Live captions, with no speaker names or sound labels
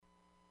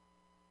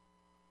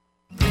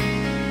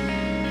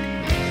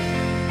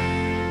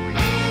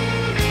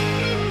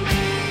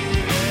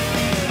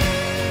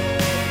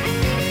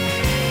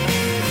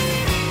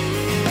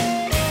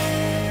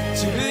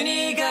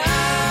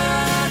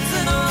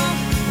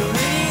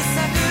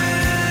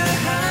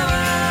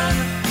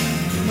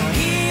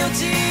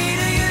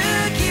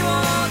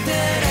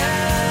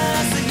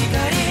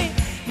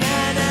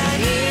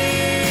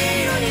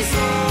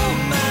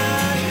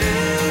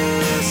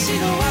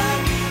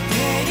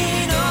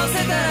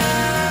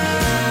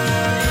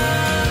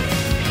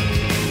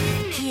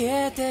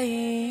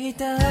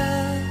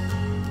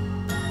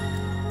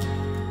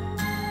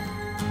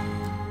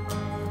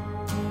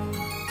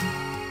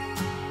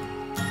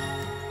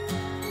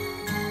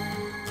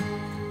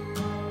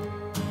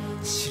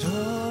白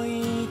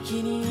い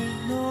木に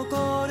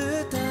残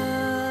る太陽、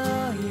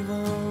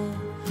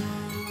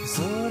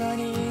空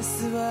に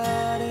座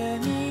れ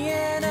見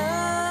え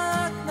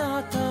なくな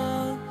った、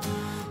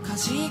か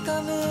じ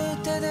かむ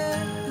手で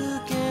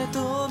受け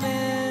止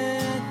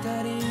め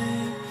たり、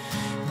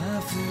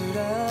マフ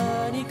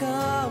ラーに顔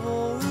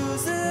をう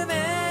ず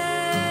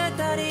め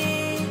た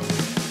り、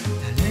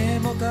誰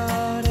も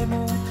彼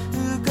も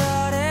浮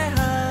かれ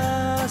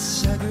は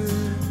しゃぐ、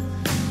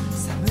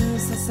寒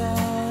ささ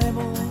え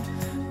も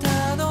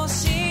楽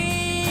し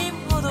い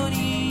ほど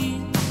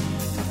に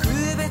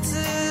特別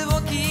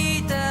を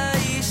期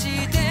待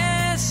して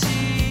し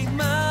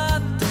ま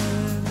って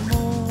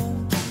も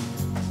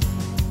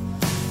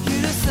許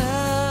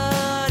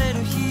され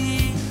る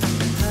日、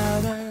華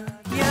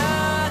や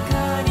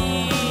か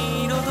に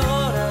彩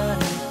ら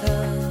れた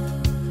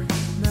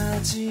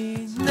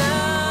街並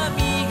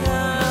みが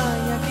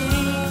焼き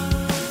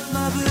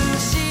眩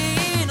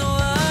しいの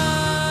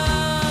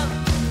は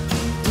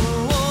ど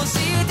う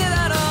して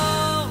だろう、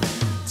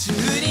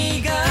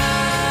12月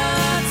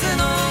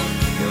の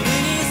夜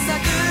に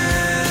咲く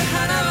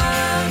花は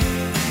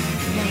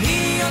舞い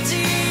落ちる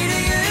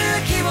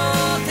雪を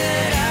照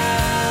ら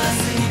す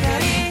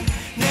光、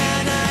七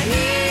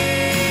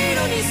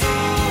色に染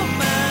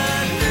ま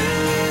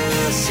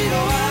る白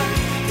は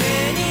手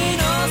に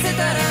乗せ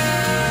たら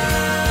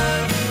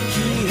消え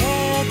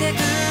てく、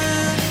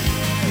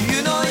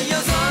冬の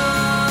夜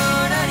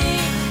空に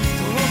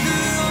遠く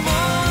思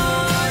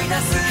い出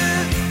す、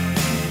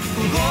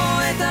凍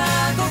えた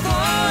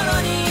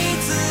心に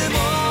積も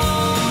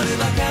る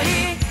ばか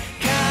り、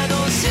悲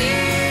しい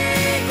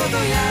こと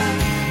や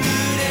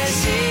嬉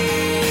しい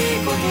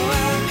ことは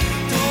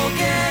溶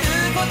ける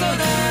ことな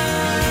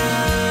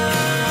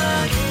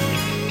く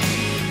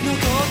残っ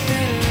てる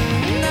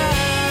んだ。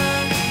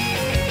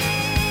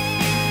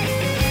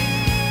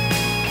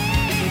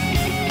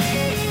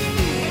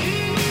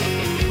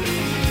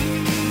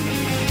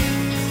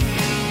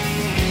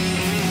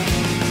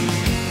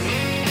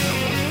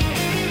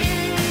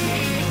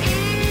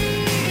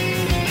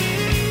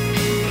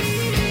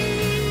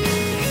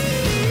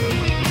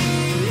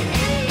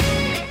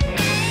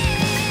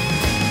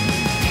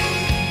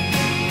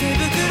手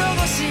袋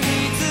越しに繋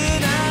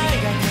い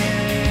だ手、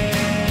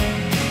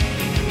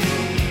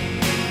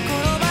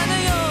転ばぬ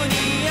ように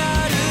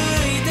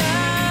歩いた、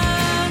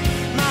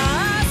まっ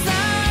さ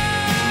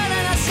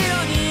らな白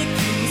に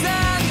刻ん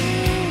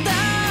だ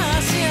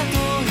足跡、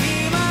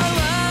今は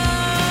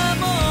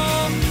も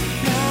う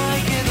ない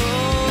けど、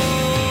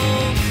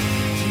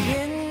期限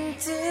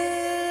付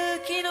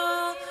きの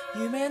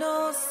夢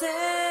の世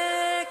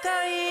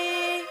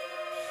界、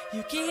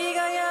雪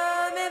が止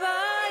めば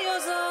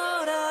夜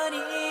空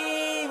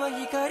には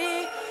光、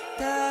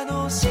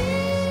楽しい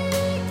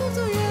こ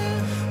とや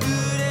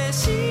嬉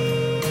しい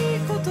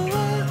ことは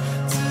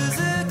続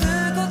く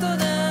こと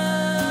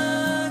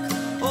なく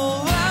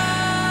終わ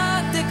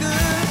ってく、12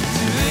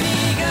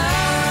月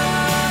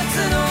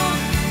の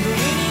夜に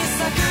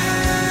咲く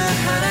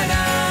花が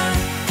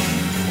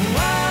終わ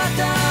っ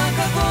た過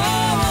去を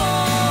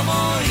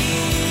思い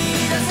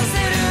出させ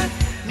る、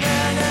七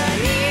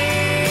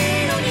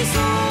色に染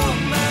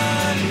ま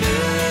る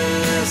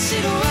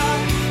白は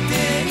手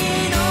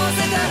に乗せ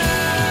たら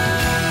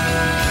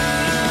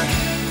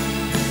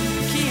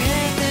消え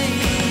てい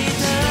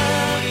た、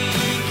息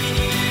に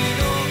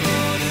残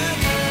る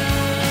か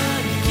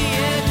消え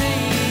てい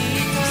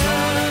た、空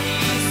に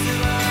座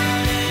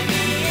れ見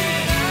え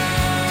なく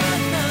なっ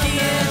た、消え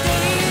てい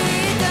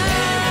た、幸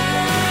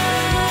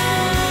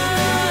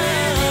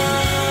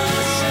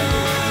せ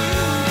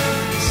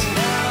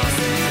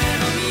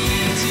の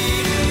満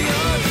ちる夜、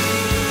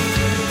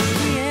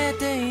消え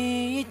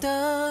ていた。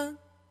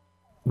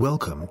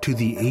Welcome to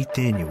the 8th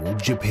annual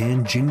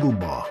Japan Jingle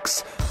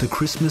Box, the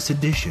Christmas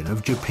edition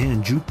of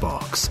Japan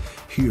Jukebox,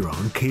 here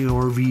on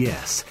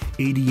KRVS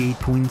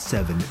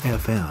 88.7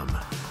 FM.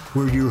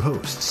 We're your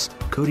hosts,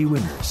 Cody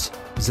Winters,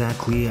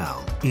 Zach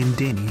Leal, and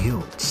Danny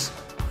Hiltz.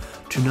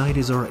 Tonight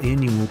is our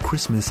annual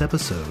Christmas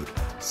episode,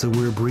 so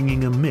we're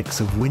bringing a mix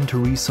of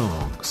wintry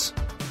songs.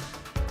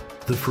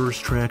 The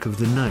first track of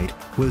the night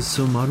was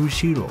Somaru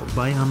Shiro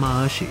by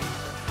Amaashi.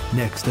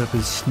 Next up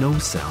is Snow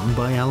Sound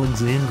by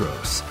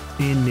Alexandros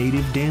and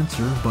Native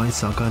Dancer by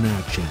Sakan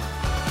Action. 「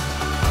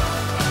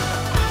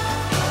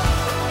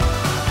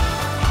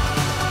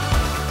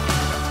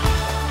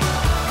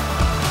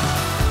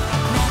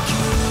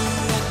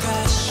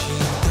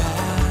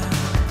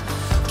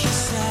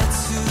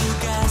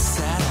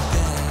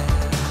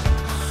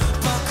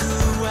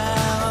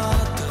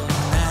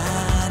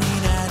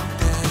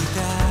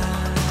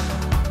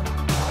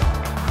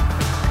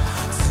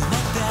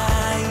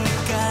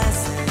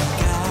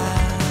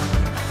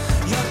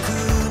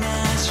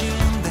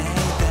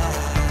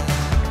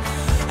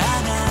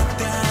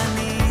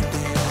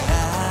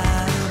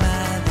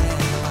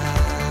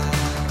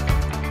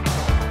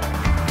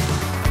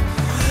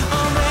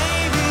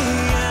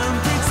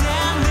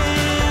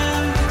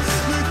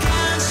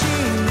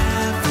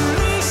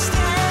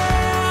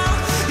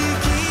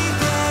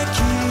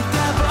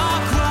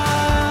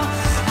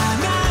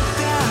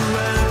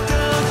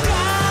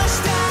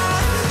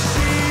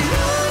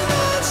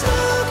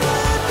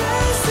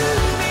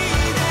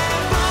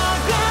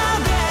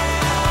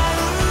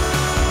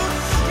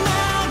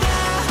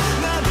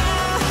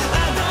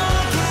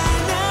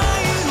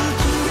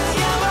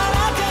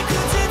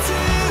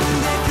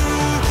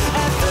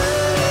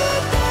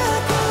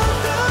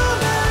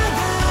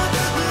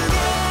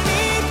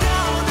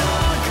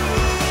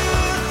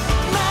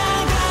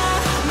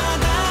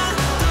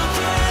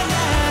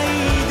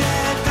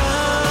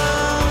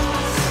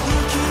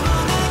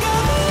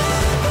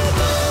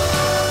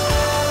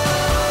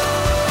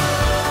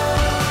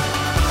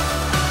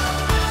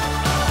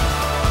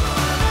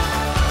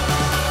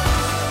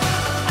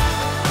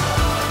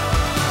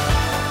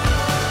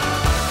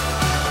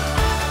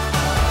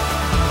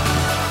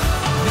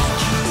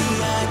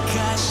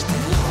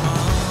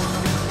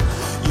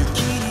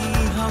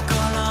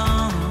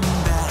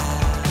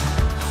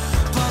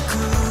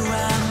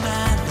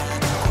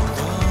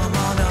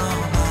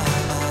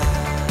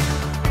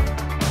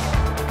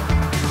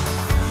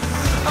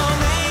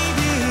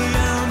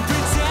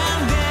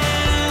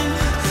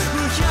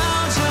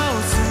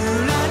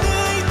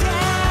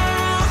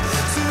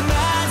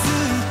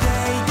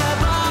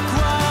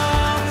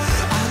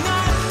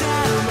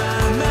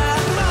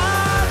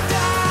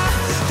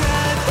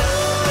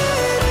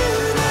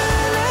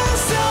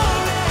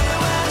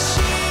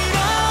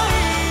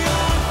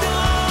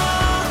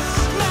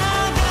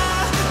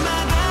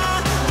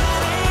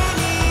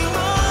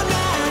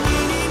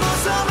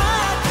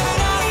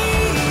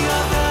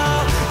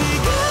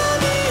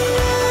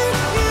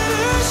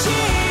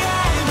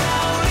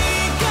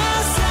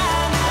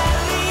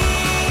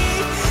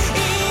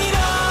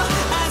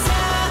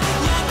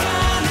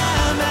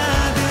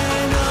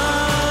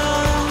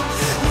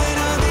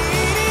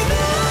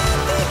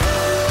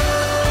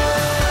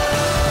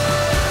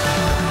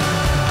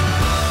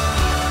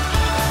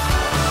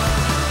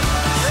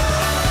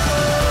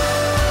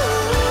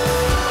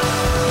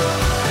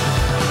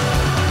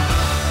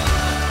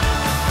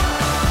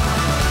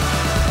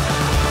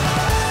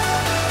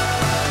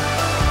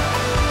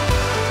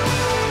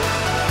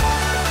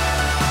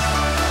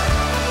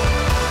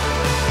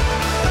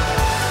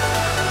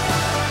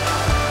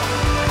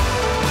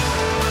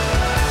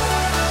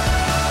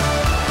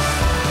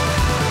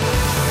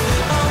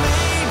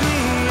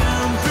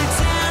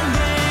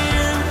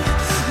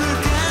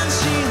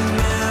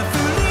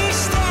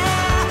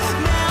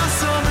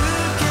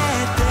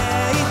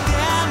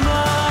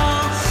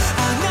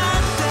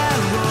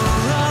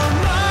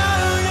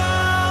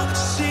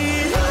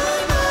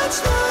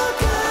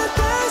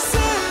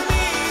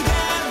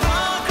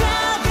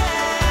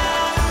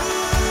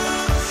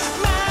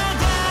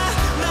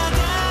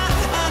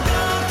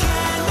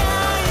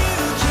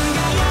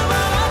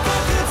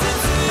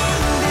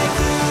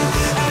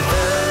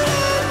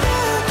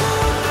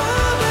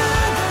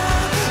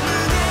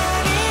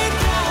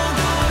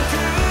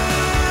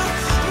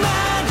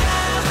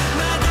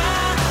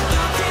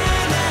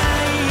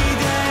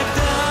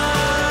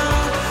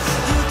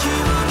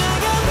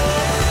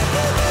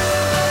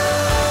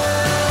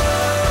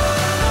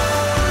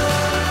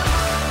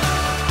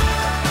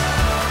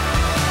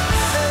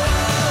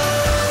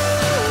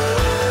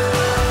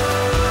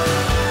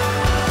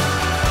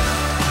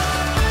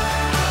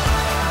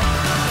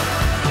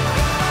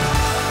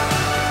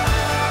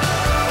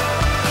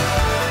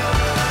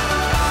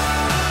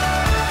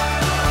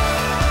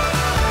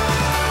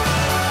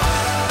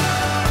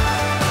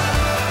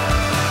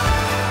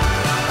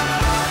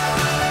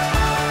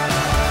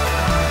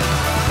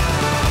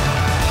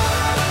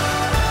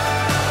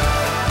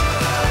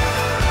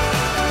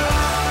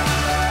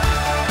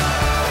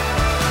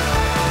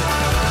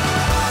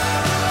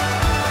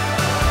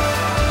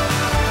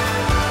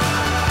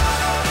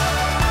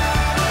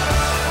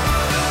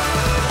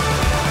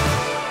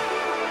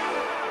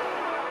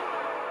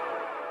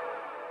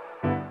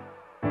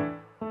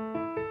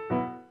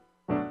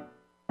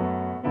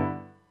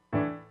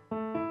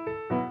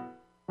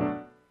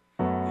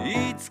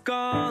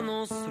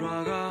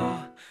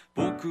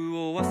僕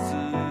を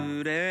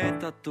忘れ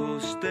たと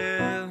して、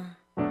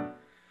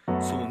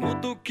その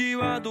時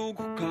はど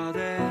こか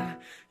で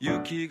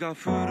雪が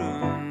降る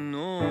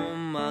のを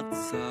待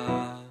つさ。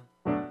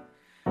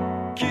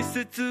季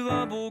節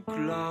は僕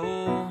ら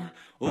を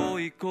追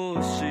い越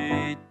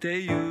して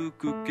ゆ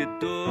くけ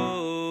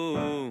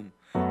ど、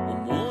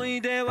思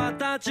い出は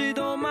立ち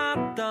止ま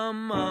った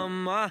ま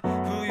ま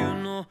冬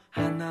の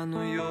花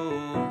のよう。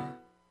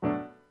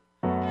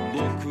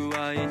僕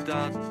はい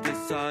たって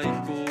最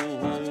高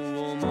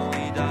を思い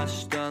出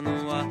した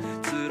のは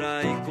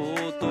辛いこ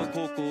と、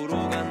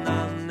心が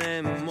何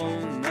年も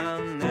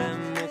何年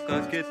も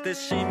かけて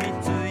染み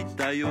つい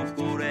た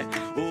汚れ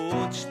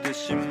落ちて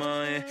し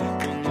まえ。こ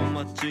の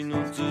街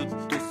のずっ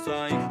と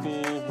最高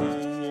を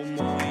思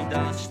い出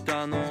し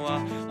たの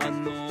はあ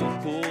の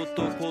こ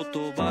と、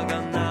言葉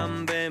が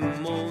何遍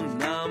も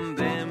何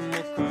遍も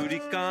繰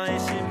り返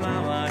し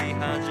回り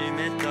始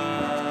めた。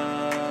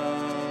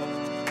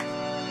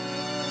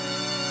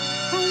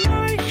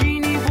淡い日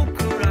に僕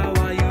ら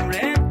は揺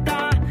れ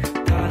た、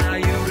ただ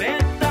揺れ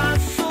た、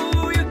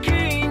そういう気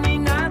に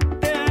なっ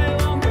て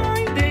思い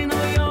出の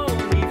よう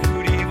に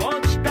降り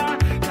落ちた、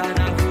た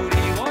だ降り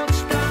落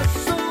ちた、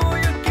そう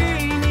いう気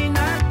にな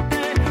って。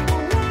淡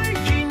い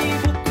日に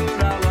僕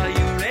らは揺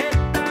れ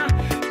た、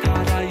た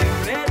だ揺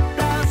れ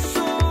た、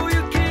そうい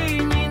う気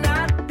に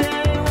なって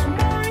思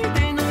い出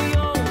の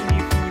ように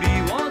降り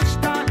落ち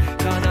た、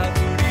ただ降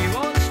り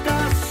落ちた、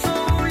そ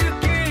ういう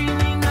気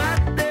になっ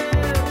て。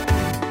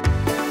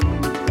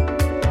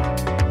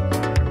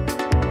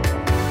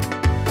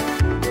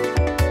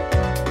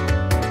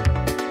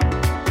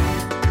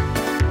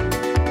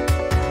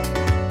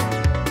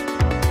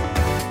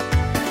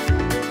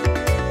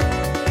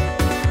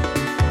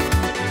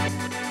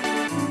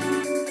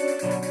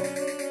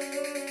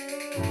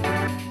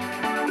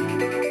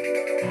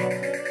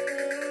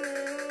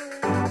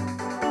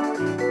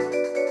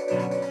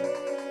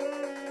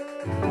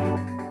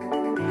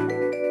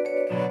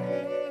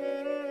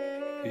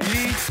い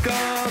つかの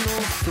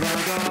空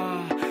が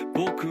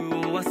僕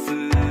を忘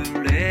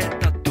れ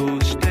たと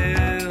して、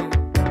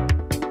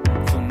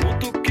その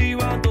時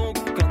はど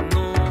こかの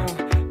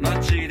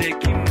街で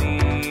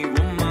君を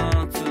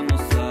待つの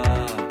さ。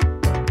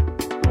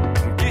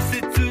季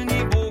節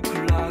に僕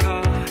らが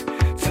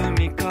積み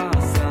重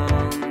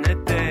ね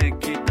て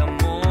きたも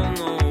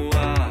のは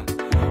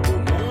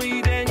思い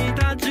出に立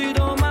ち止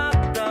まっ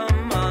た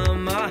ま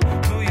ま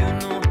冬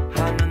の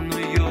花の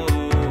よう。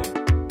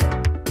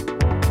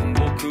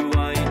僕は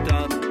い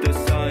たって最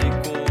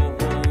高を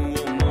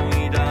思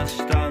い出し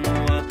たの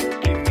は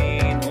君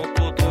のこ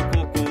と、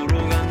心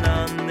が何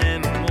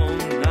年も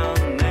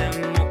何年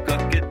もか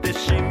けて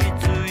染み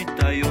つい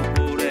た汚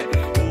れ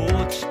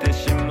落ちて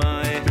しま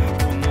え。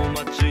この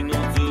街の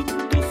ずっ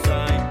と最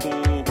高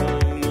を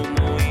思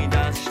い出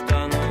した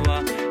のは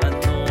あの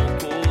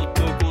こと、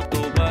言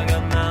葉が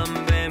何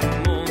遍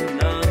も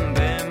何遍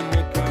も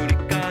繰り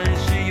返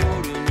し夜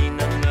に流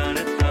れ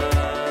た。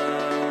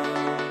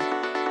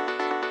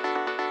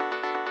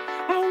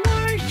淡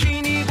い日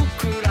に僕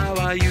らは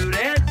揺れ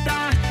た、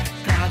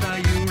ただ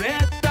揺れ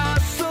た、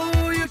そ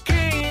ういう気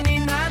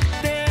になっ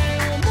て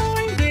思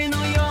い出の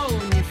よう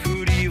に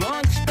降り落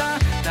ちた、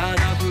ただ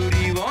降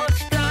り落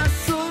ちた、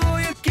そ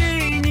ういう気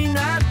に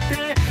なっ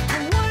て。淡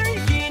い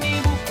日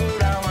に僕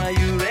らは揺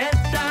れ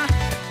た、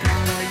た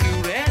だ揺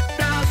れ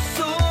た、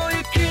そうい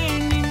う気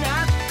にな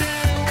って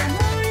思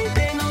い出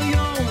のよ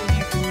うに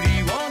降り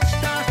落ち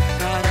た、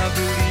ただ降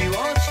り落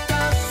ちた、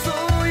そ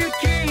ういう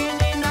気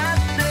になっ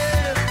て。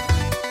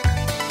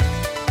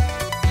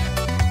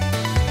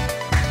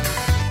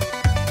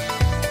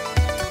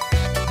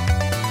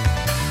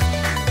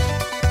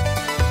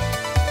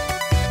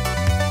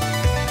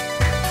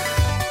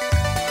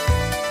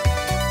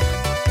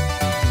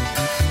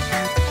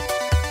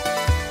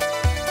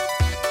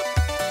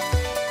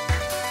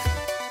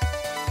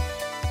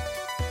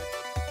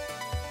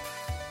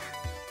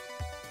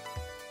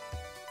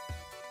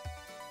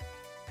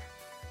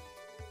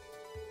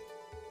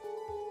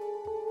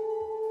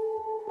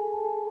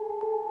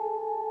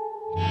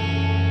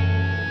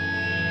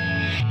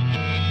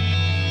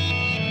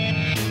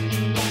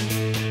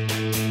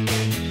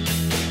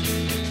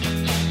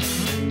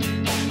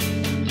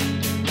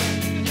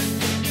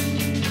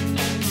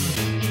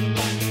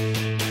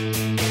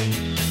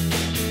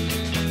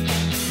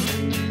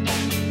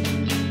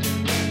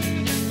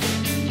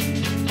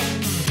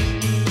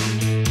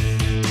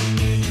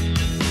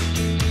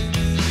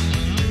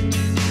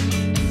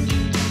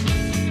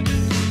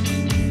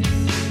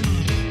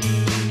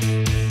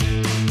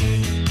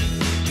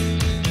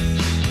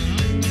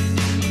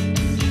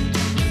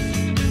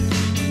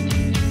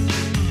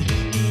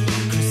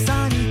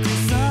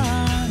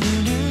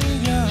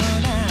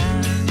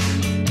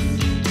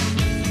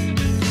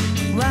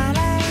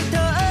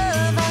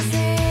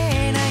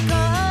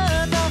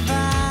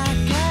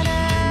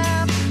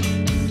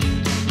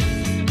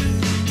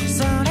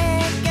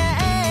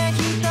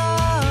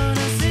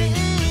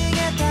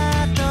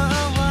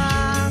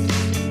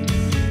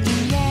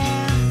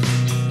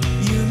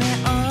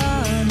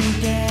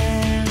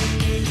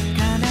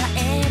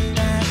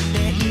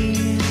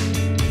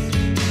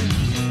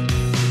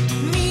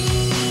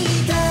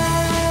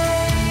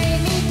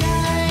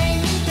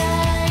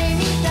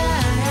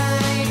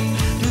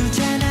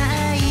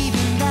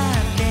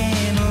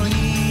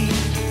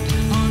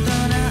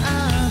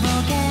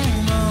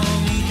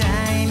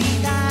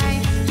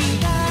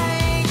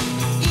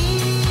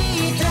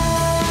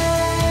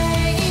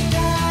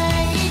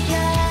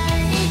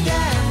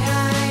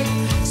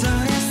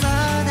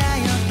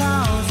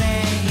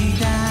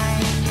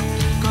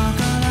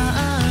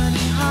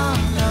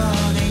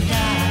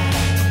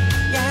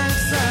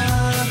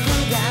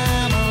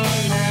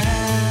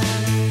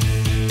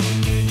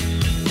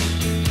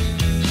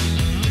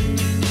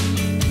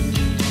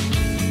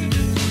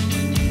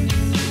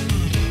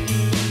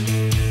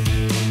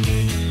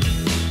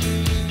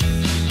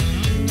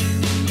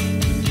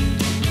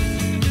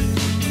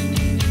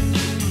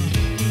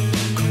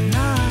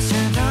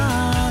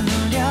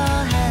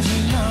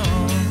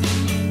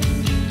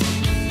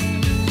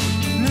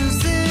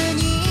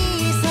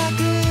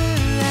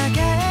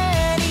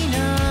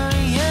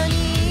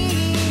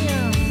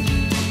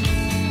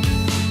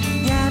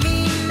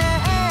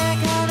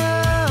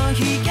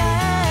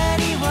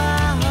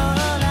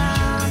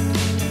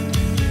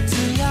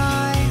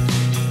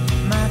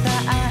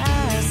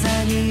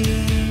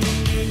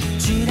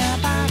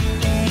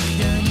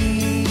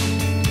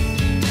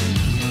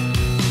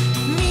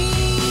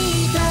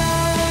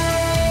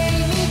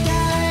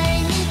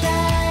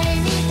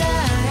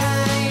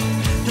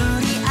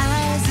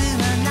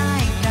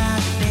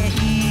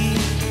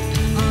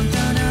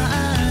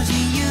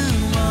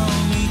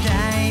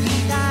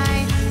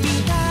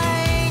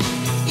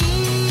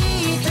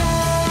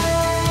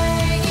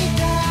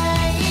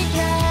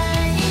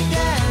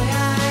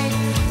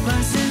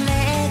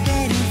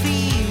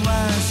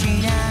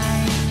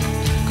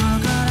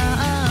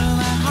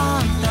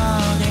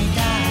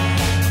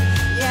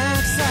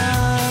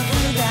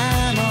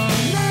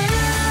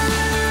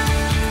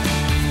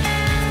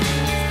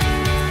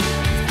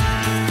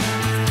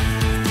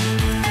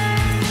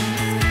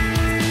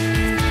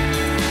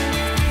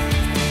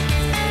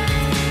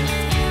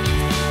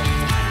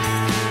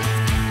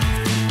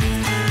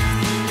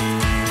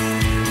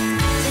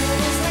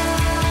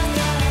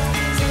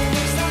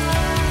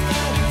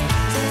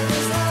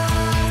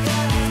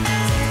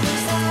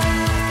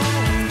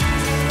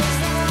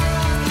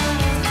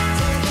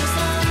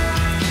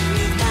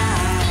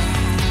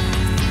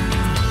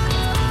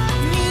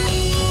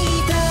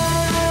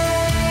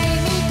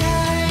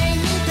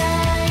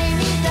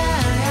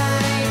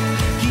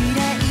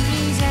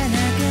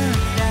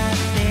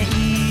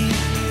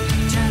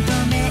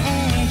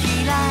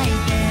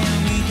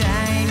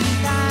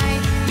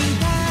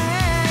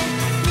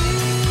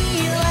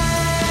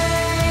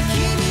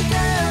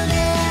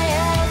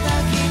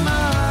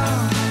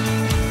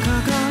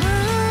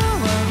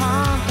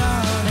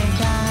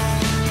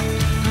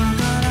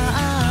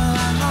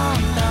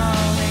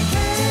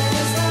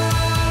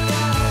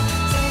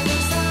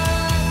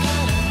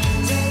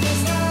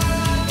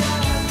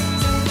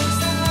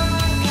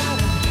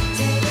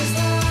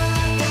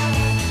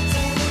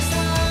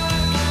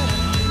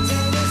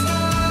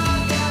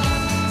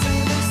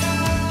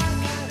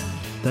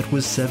that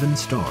was 7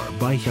 star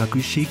by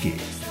Hyakushiki.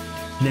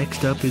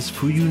 Next up is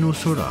Fuyu no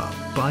Sora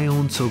by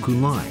Onsoku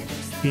Line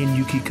and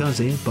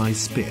Yukikaze by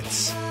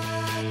Spitz.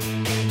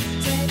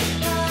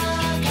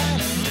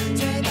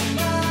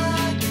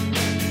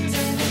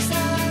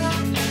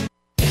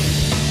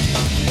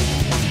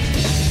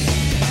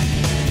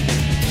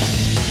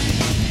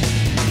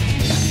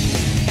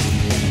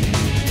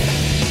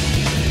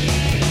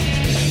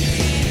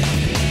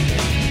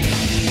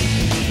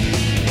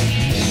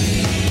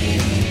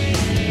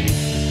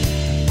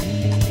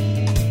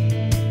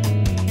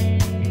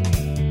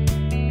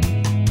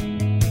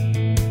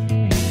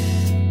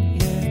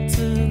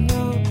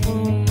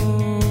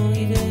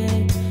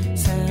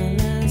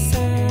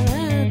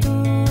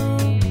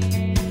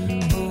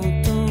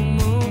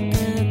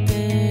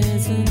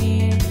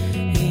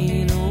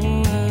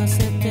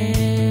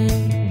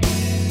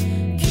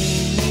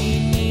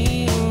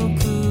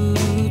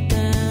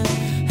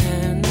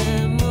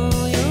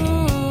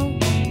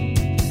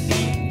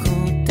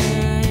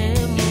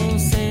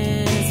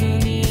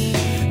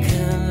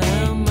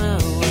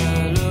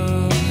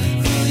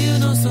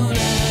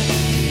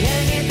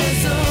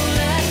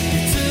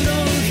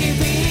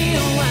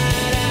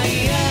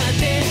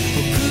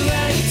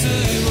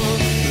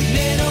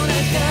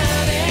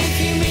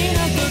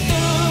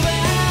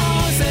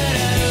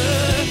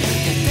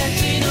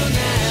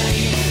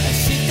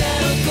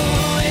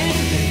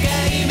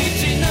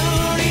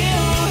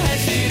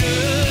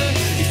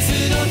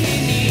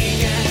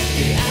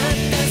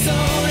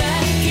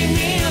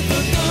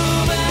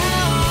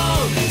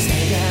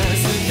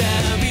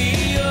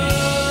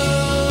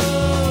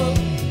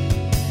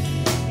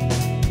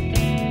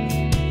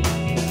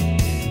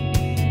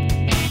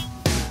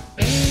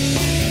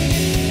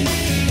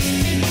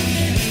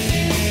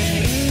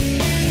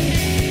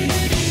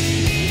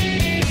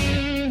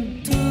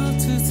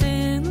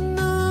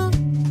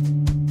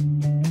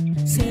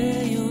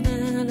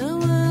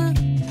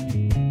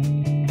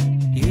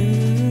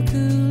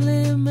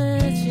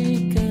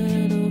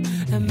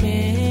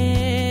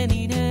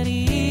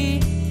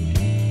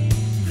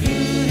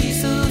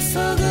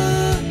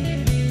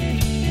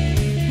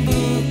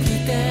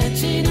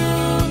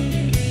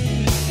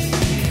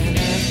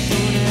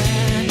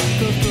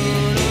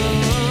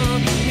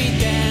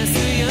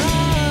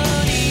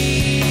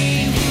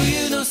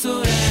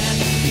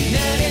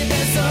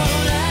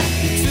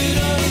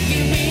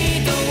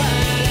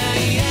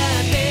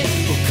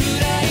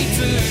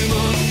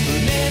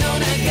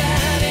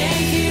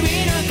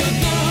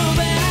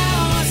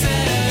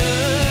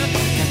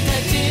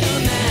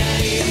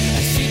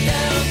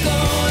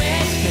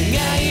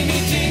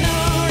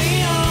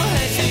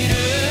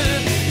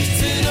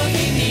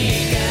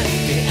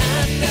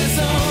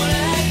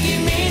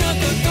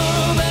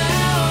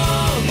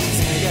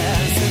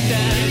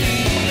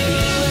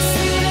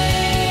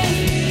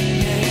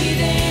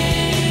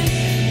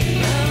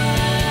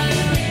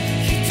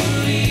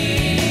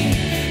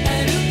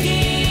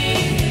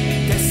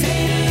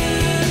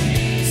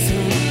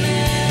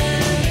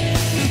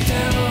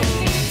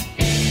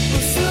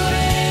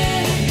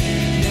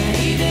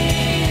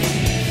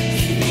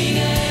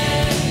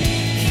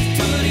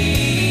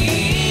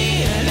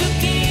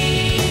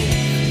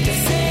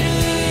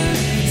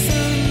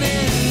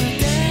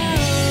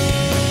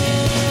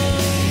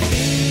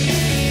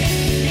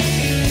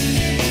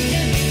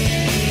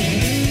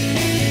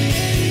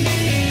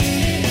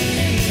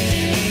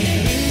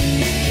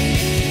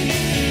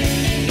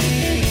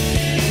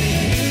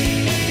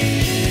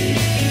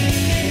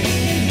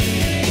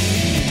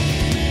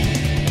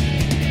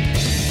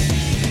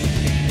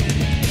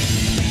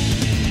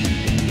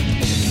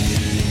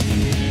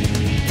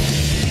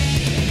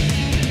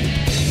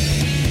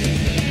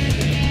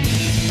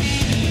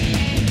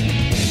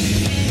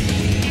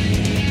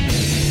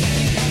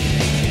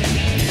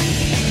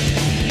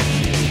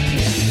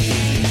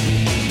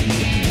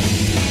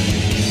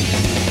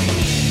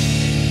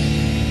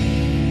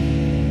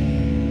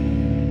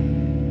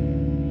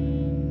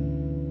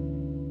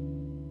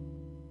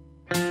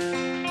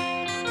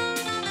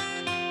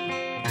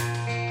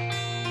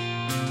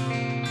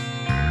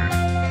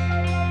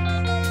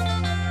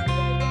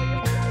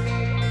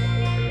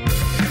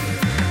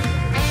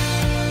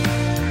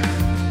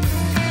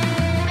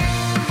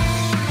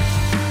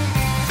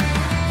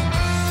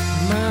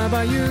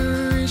ば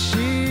ゆい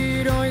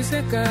白い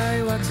世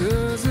界は続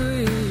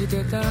い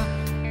てた。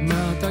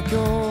また今日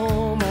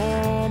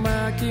も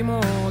巻き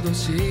戻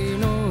し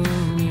の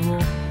海を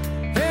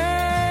永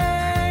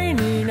遠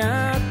に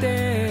なっ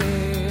て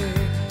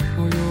泳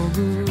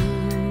ぐ。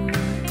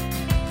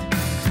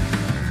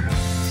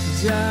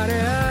じゃれ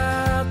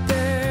合っ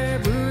て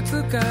ぶ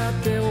つかっ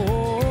て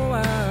大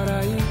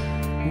笑い、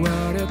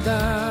割れ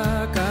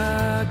た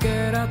か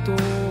けらと同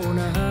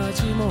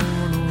じも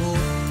のを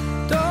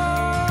遠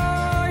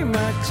い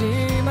街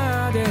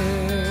まで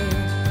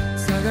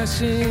探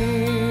しに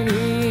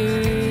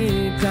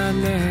行った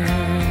ね。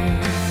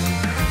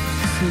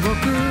すご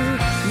く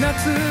懐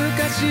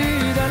かしい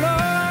だろう、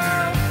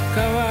可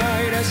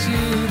愛らしい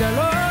だろ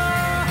う、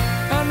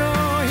あの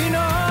日の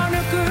ぬ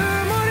くも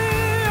り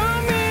を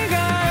見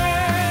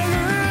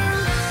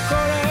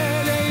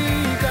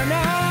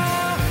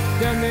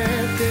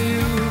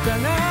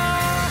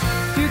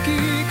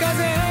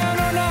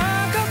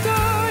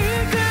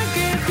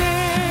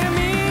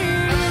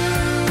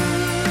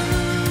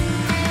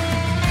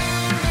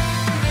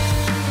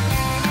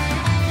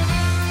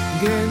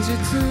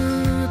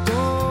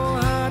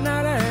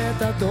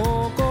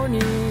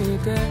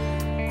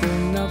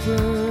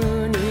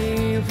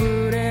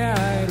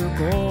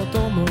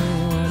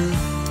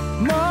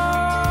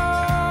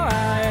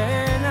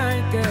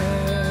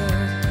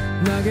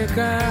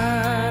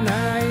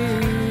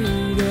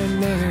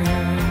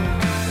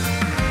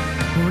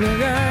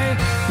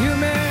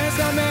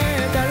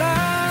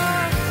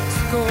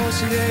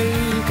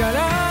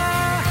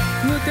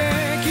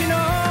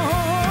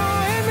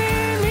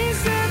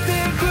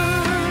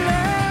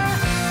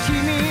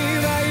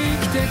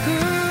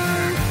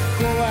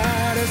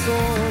で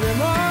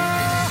も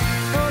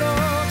愚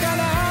か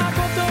な言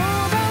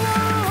葉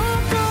を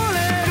恐れ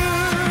る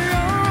よ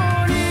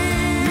うに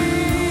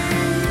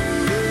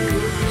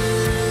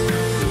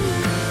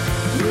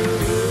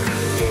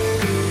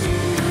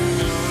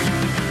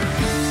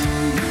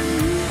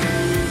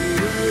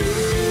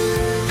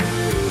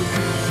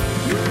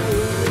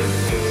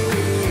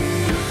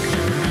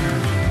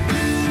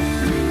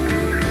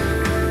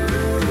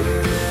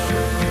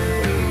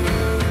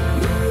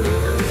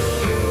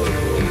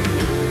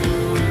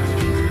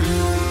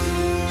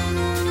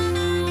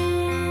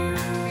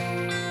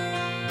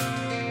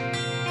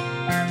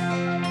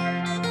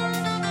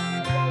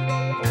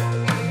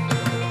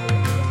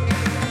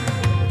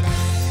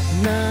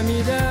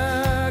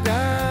涙が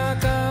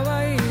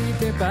乾い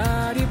て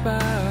パリパ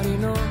リ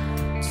の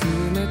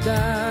冷た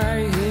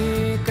い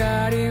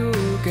光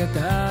受け立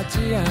ち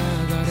上が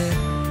れ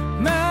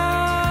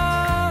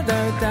まだ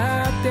歌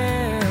って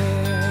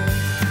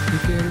い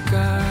けるか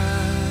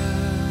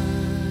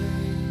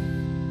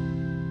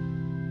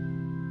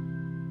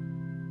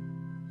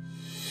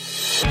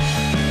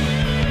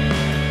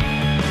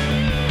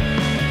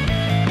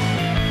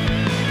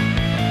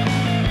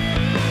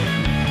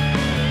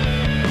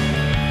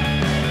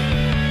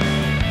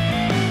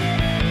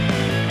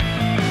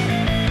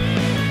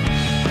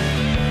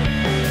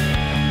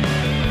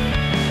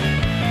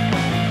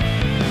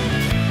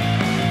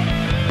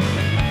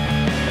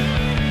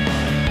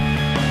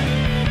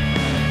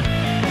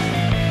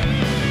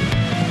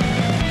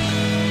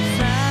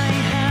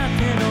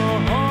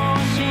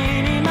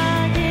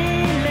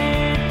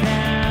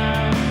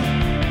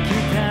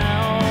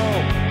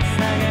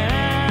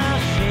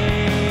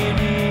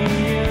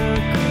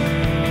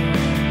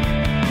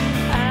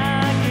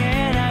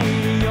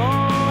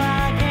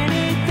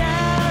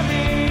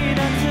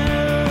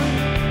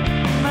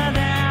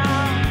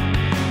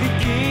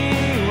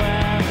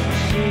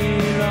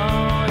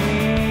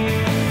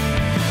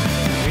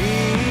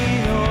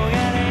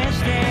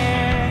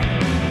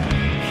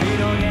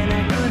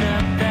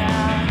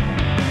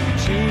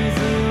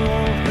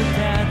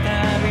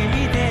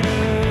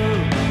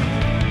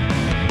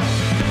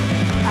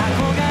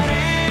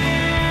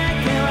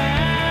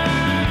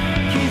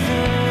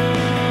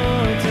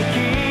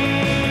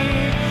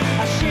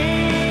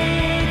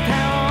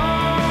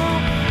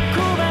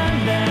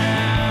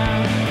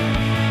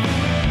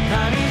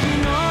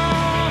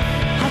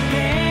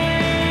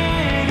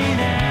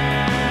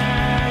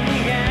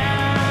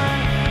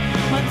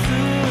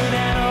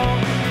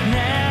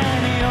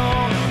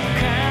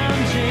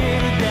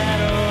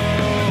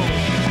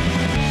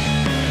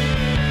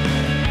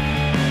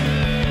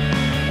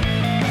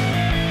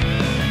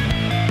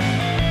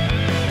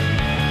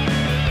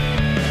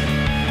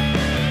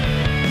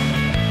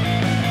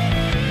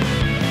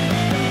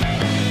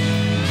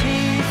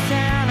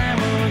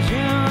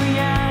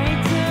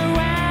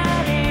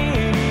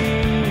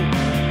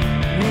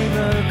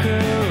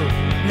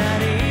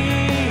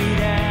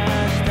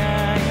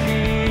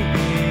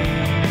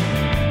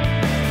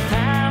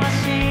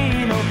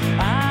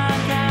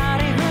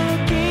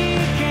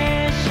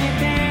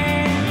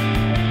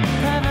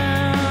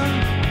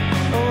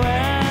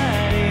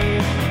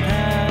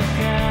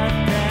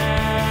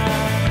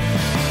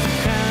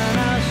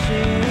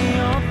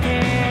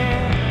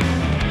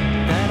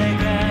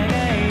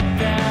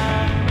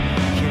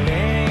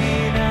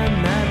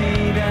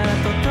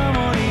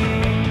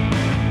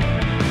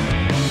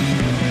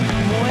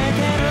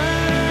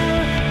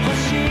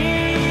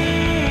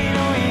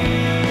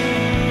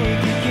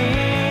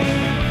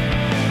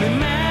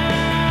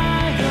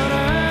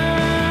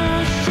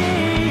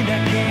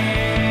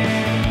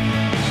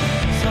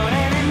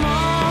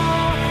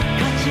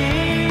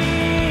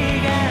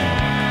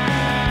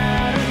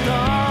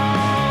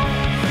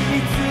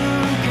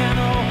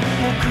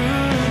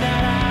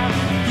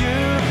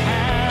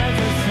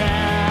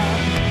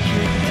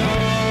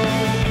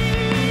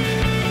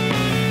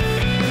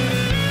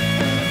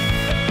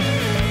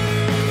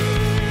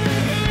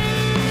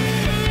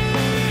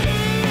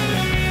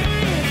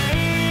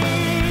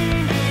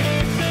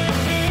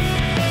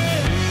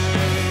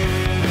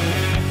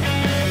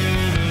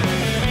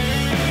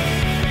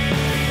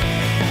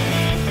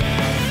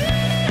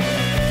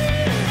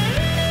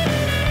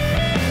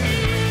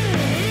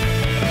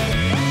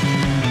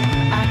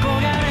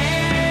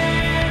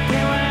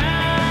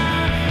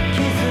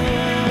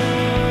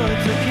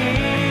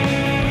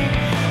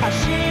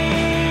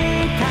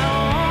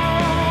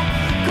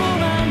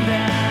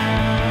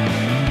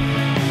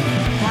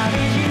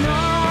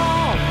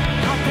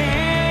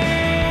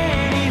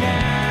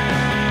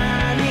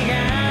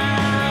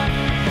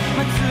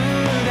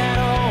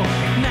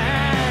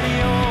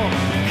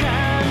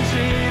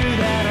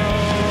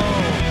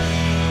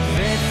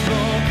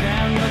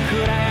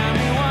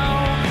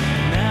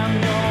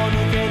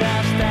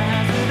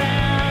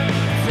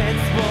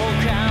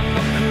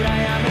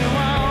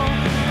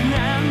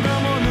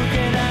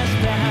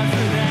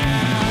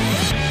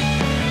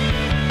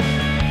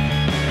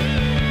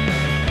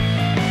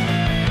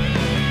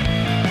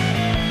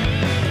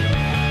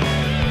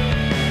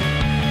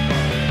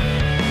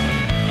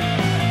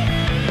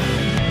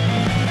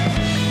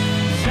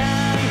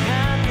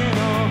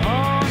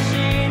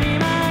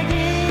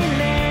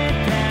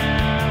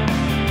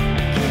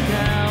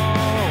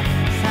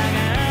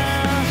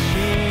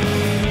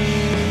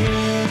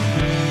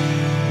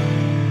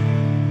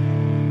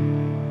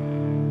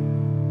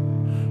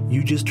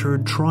You just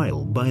heard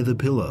Trial by The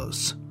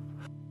Pillows.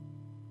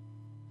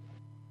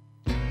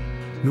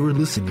 You're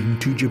listening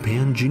to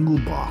Japan Jingle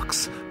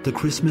Box, the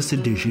Christmas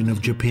edition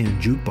of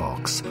Japan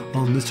Jukebox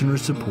on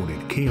listener-supported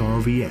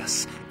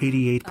KRVS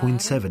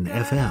 88.7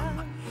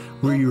 FM.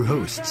 We're your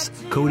hosts,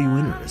 Cody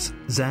Winters,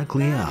 Zach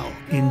Liao,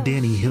 and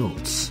Danny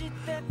Hiltz.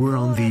 We're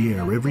on the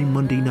air every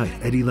Monday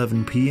night at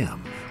 11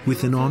 p.m.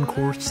 with an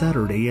encore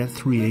Saturday at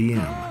 3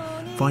 a.m.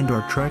 Find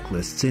our track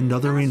lists and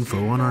other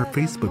info on our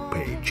Facebook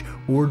page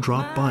or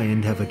drop by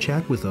and have a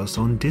chat with us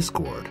on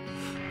Discord.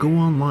 Go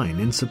online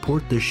and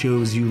support the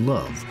shows you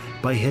love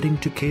by heading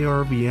to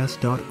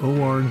krvs.org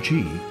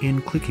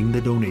and clicking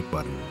the donate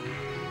button.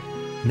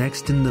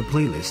 Next in the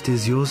playlist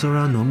is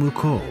Yozora no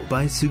Mukou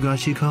by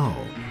Sugashi Kao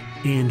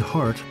and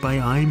Heart by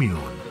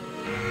Aimyon.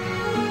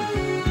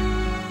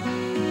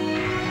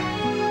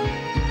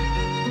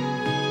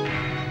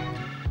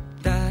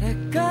 誰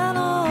か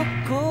の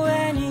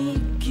声に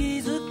気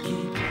づき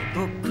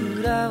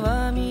僕ら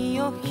は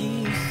身を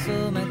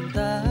潜め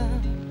た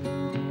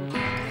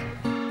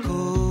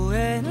公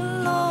園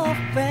の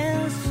フ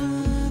ェン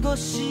ス越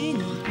し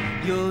に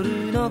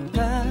夜の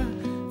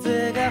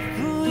風が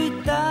吹い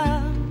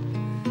た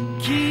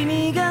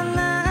君が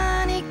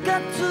何か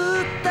伝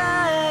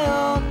え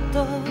よう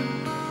と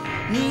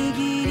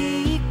握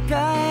り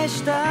返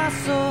した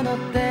その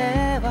手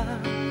は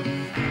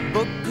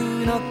僕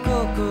の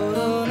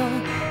心の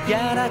柔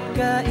ら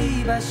か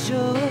い場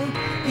所を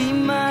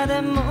今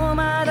でも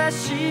まだ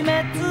締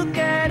め付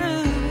ける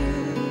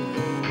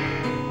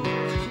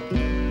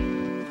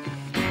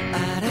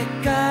あれ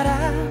か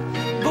ら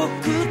僕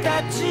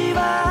たち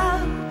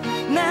は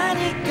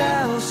何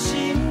かを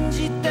信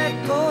じて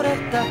これ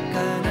たか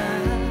な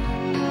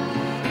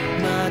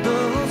窓を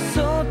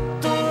そっ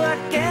と開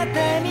け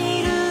て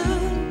みる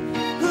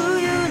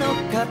冬の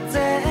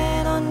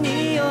風の匂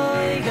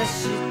いが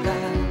した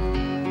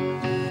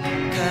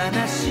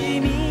悲し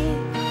み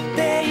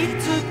でい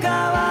つか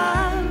は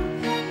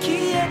消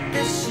え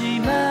てし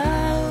ま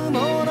うも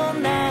の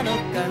なの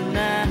か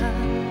な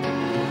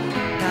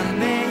た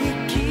め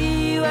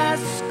息は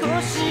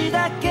少し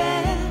だけ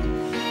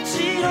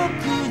白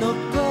く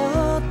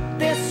残っ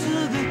てす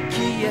ぐ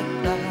消え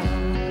た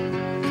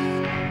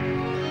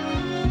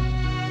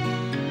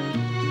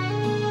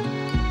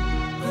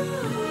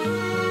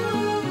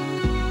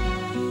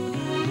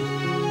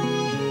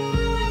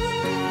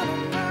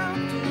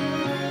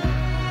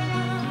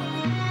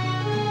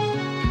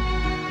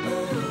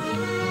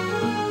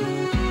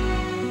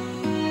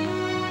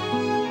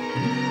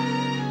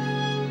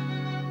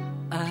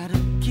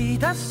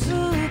出す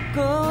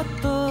こ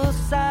と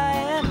さ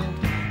えも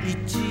い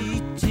ち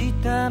いち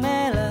た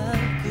めら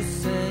く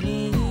せ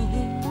に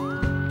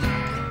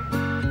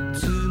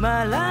つ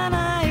まら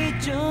ない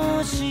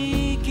常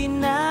識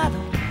など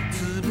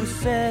潰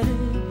せ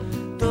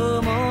ると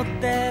思っ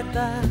て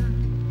た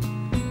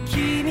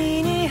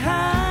君に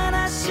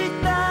話し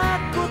た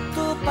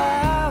言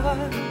葉は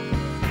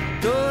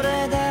ど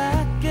れ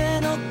だ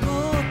け残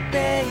っ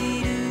て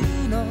い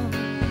るの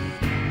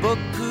僕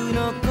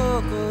の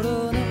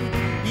心の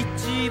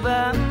一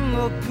番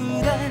奥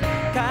で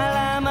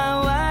空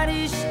回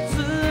りし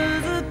続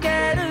け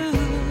る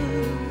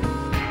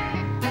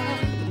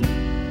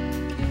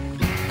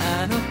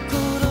あの頃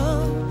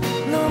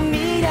の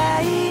未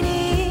来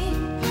に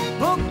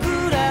僕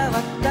らは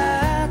立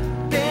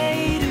って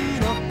いる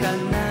のか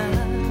な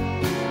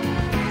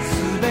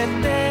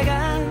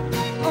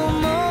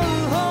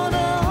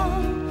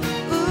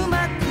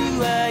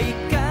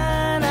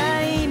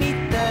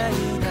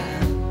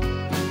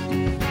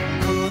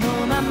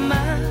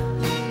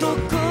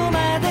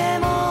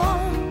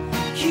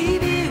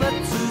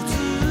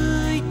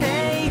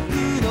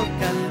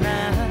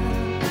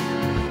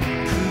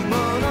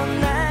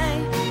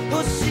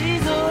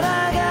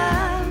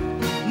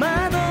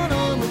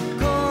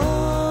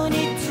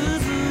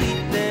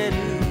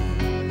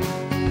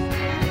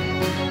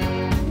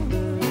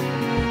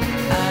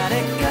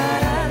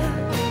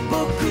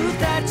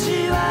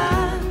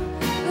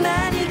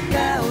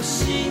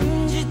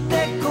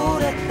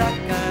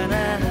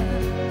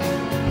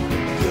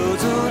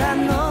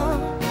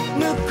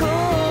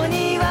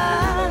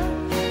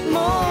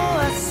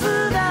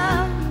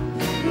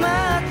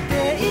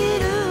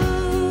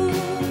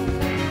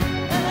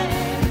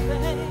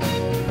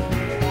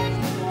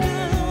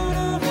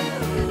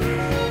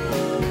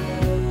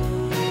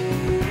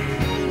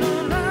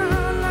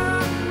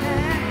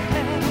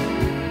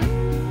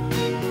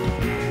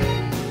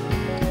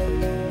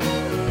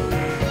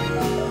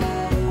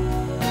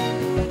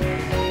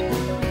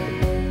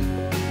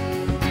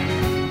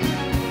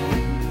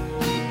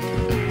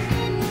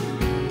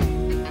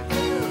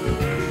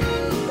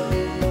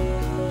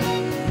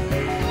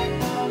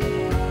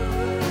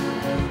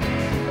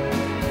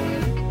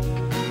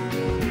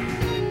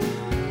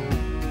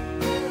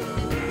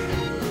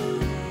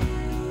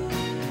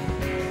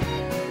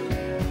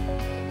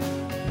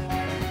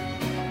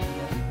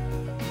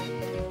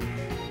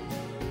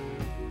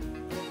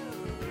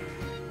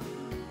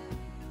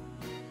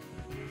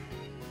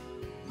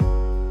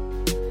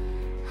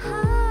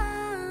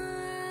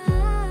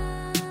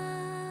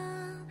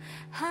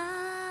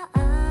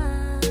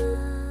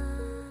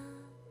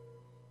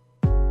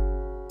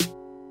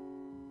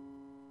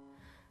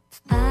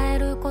伝え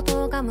るこ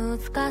とが難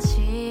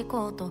しい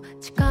こと、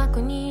近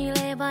くにい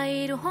れば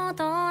いるほ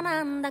ど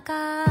なんだ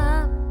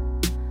か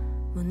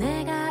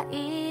胸が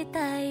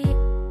痛い。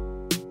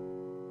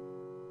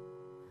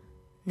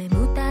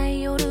眠た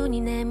い夜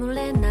に眠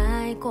れ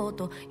ないこ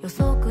と、予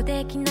測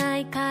できな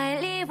い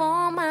帰り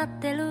を待っ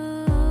て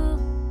る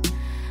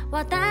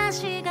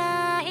私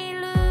がい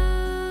る。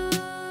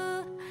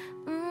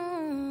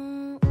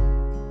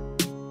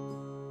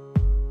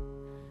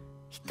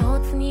一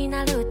つに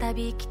なるた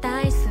び期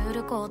待す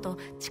ること、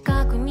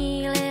近くに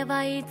いれ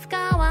ばいつか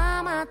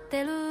は待っ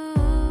てる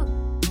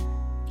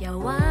や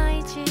わ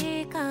い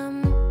時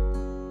間。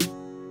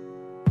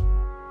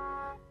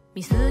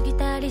見過ぎ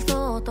た理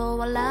想と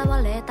笑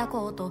われた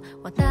こと、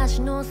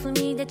私の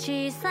隅で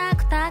小さ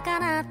く高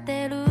鳴っ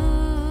てる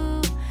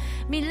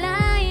未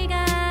来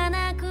が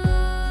なく、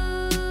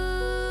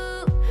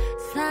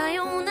さ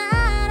よな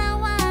ら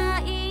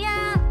は嫌、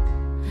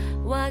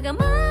わが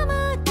ま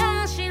ま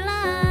かしら。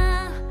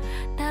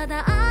た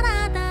だあ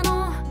なた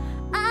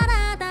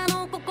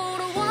の心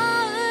を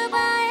奪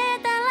え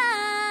たら、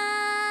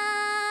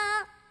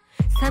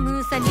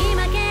寒さに負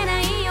け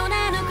ないよう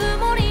なぬく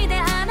もりで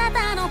あな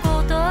たの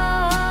こと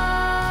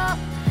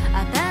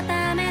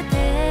温めて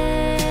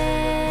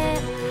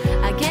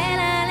あげ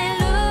られ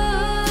る。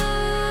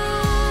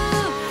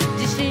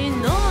自信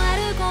のあ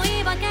る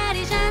恋ばか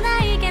りじゃ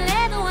ないけれ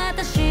ど、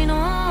私の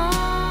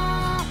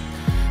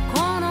こ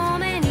の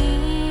目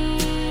に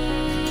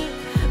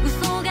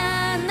嘘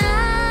が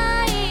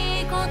な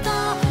いこと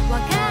分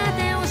かって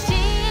ほしい。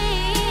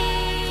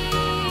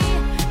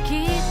き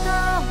っと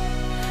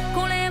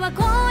これは恋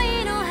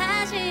の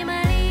始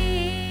まり。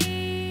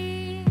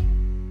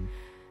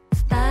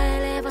伝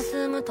えれば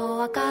済むと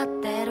分かっ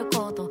てる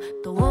こと、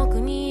遠く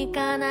に行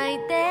かない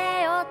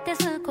でよって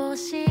少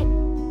し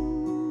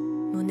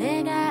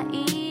胸が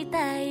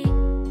痛い。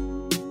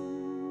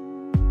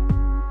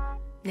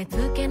寝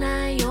つけ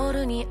ない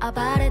夜に暴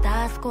れ出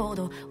す行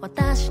動、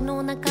私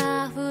の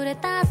中溢れ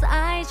出す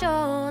愛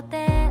情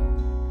で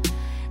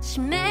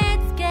締め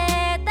付け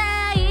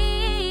たい。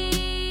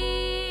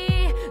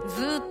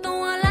ずっ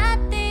と笑っ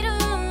ている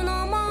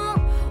のも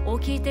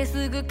起きて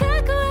すぐ書く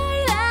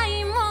愛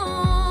来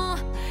も、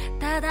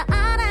ただ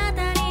あな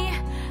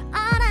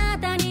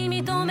たに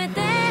認めて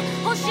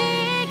ほし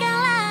いか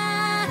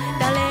ら。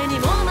誰に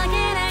も負け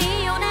な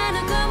いようなぬ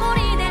くも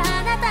りであ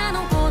なた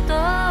のこと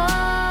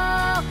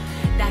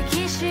抱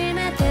きし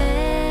め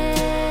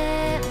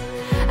て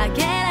あ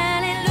げら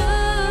れる。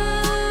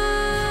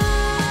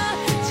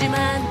自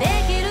慢で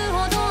きる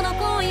ほどの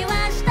恋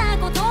はした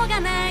ことが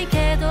ない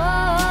けど、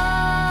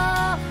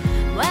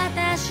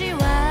私は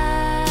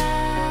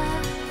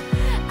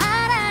あ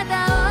なた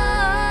を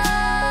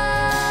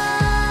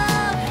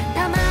た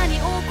まに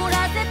怒ら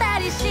せた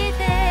りして、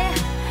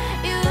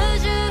優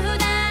柔不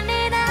断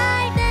に泣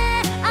いて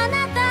あ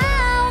なた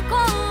を困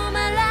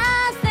ら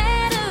せ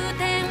る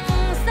天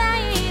才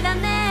だ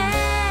ね。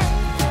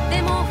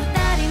でも二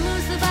人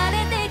結ばれ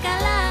てから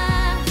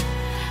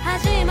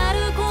始まる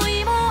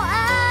恋も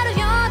ある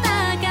よ。だ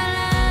から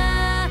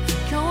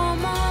今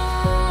日も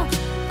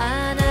あ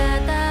な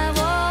た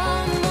を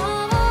思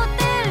って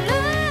る。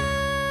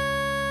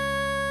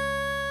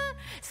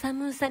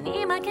寒さ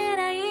に負け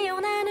ないよ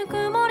うなぬ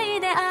くもり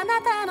であ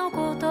なたの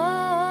こと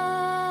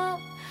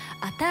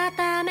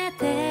温め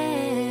て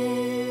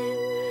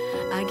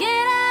あげら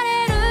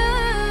れる。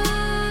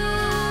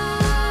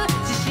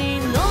自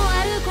信の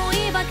ある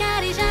恋ばか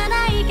りじゃ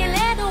ないけれ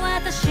ど、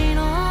私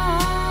の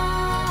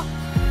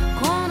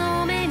こ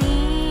の目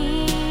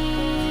に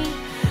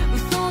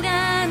嘘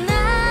が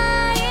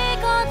ない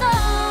こと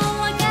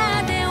分か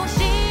ってほし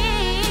い。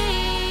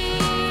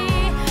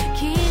き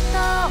っと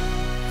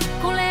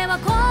これは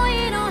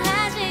恋の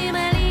始ま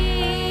り。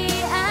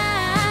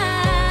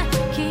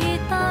きっ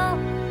と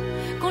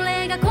こ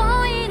れが恋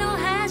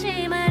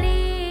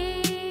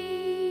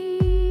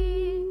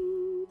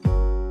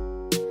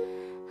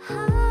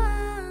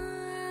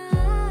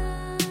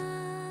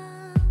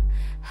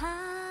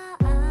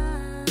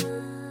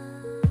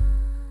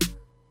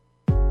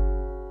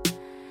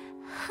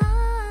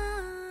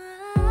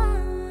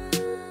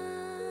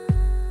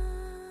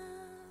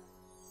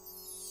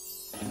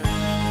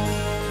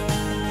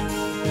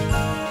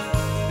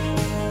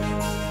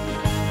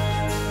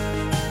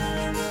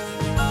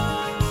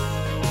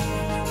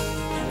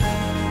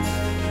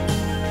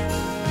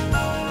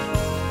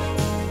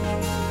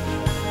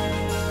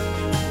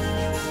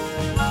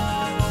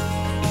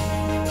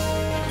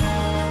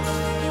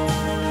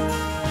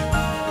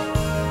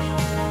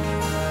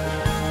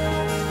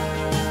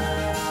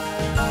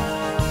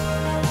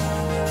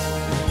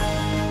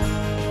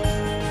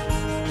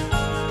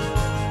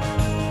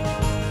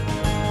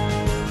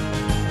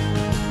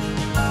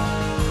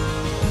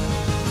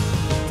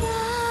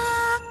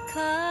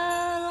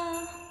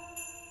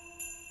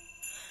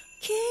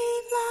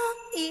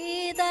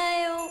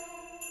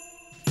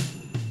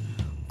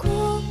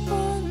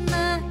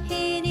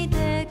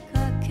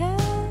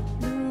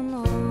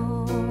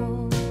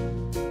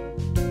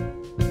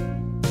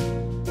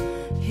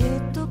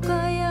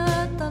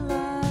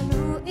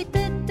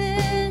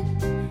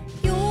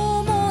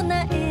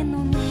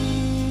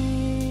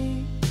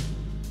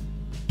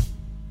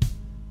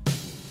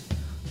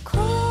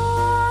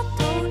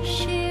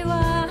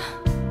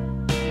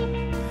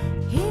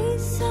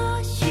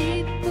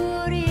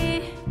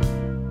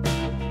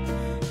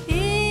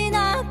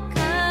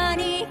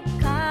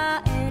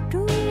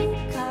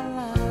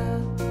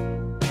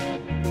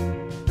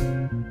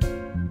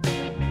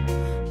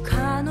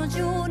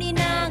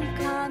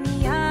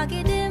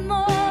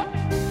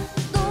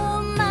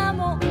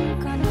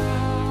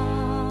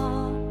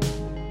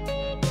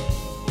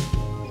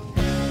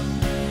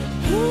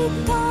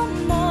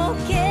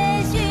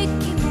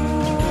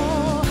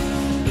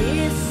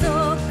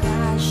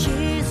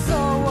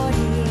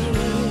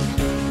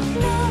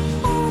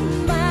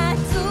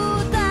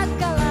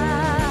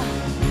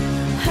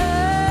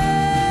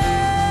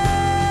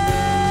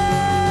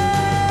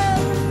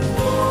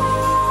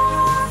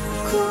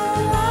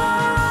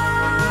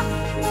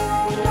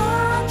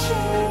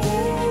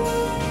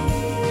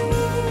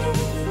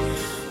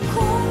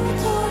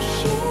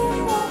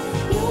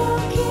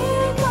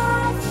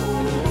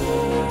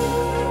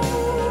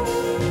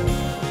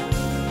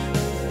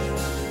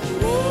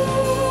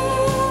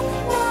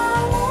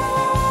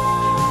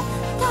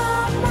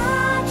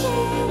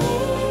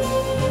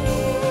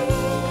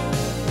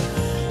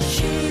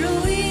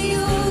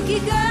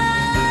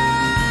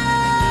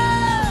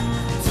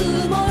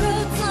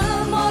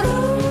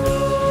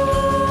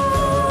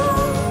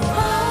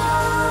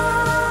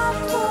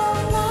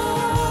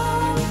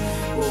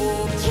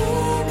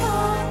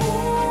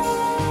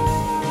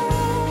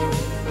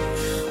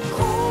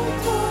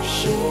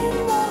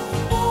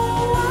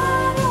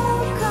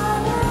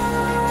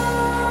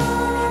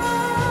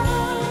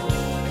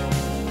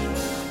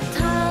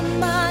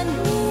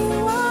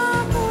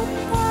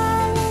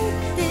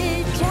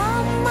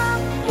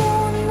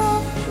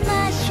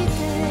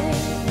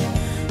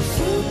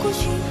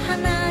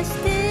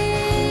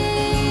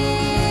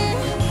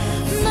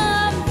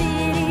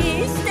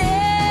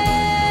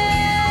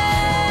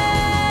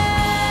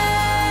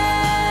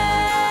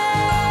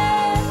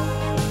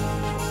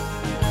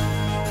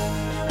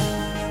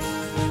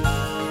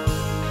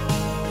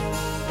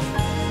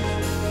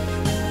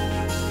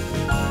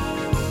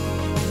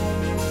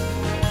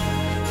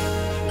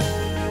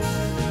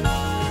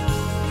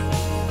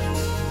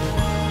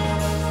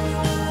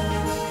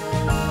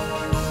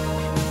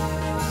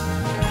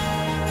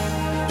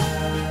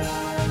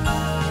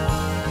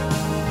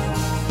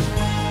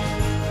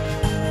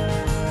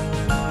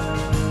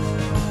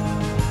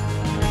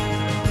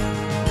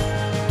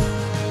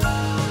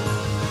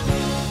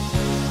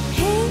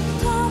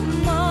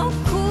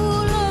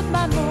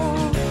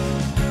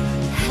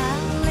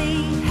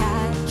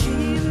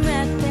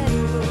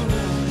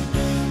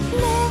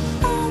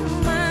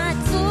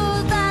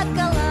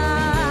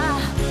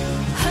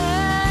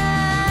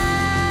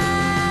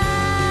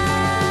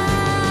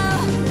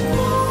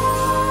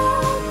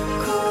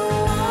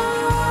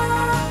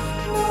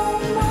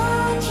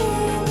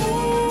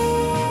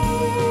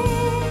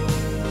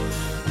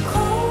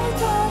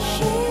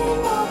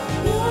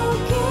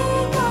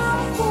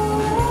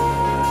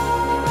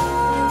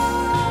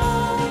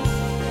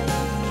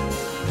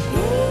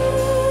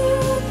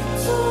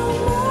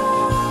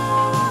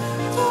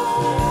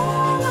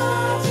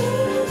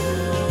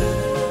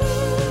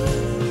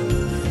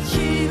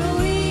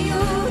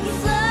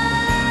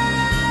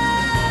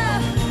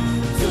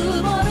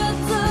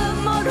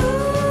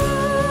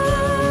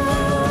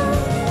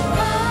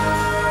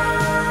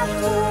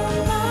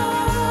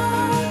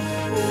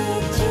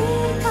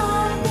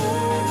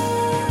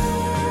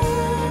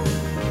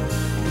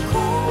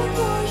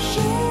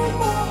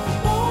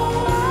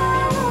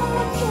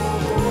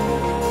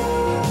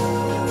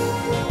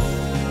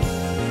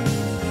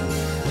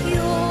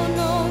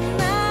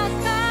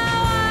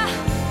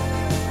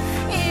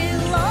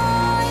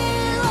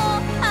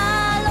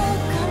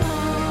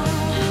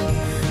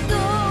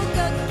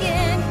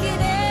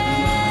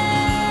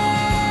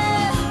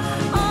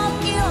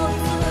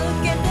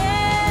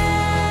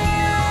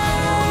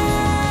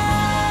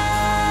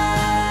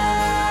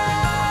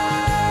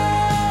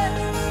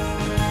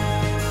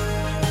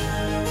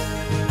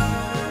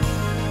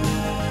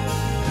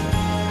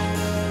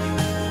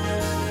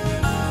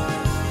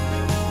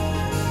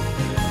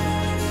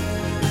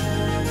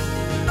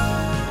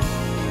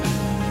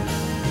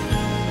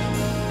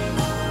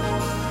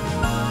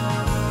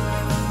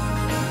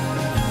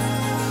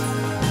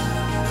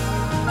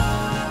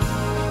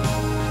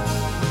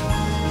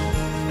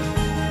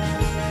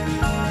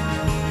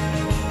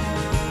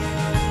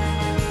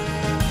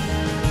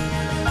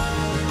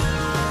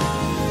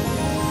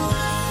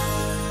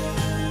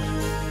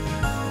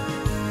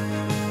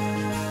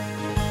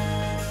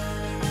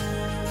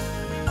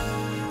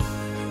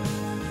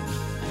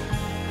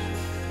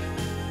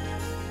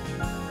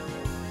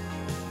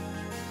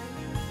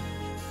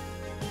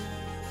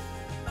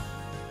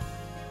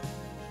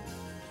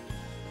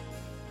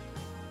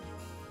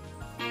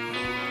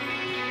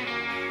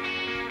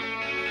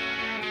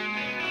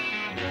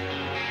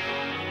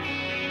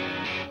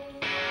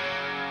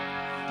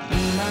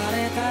ま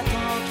れた時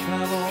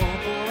は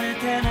覚え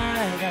てない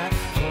が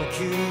呼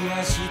吸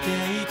はして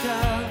いた。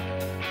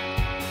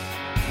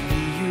理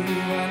由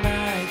はない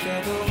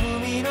けど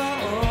海の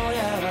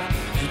親は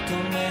一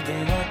目で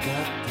分かっ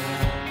た。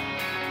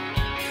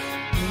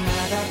ま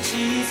だ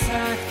小さ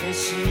くて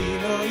白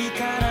い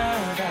体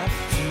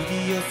釣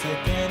り寄せ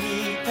て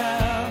みた。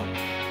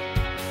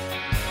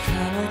彼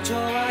女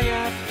は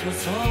やっと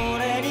そ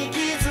れに気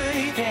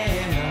づいて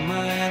名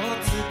前を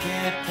つけ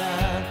た。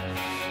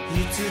い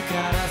つか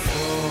らそ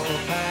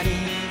ば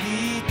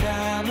にい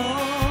たの、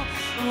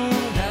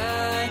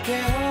抱い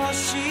てほ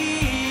し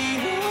い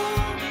の、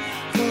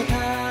答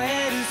え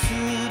る術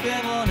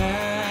もない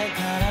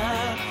か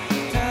ら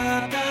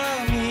ただ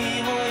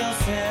身を寄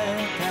せ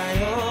た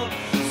よ。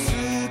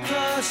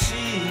少し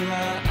は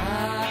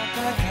あっ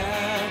たかっ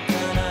た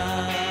な。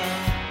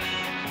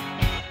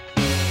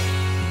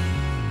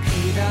く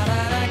だらなか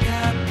っ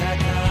た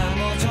彼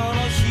女の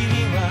日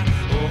々は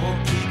大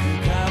きく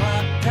変わ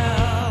った。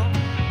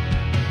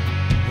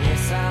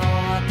餌を与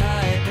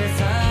えて散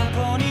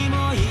歩にも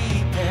行っ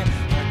て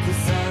たく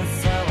さん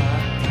触っ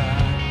た。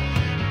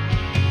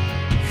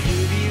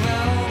首輪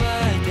を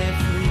巻いて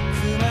服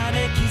まで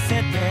着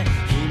せて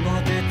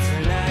紐でつ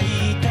ない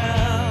だ。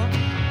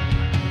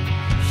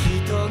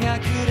人が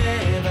来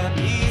れば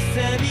見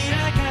せび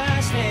ら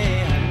かし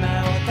て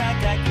鼻を高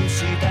く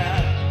した。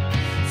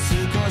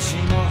少し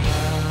も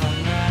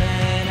離れ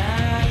な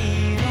い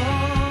の、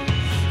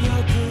よ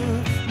く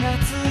懐い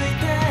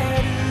て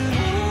るの。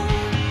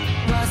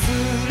忘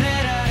れ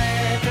られ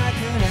たく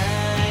ない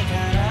か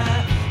ら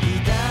ひ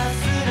たす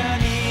ら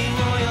にも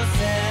寄せ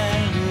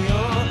るよ。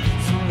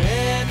それ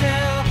で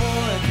覚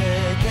えて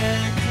て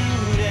く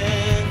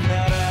れん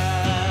なら。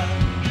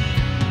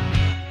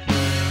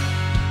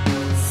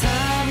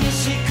寂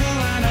しく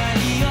はない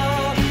よ、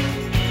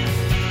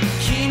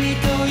君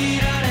とい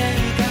られる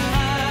から。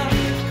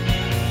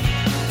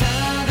た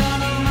だ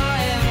名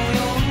前を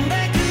呼んで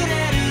くれ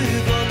る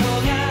こと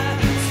が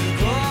少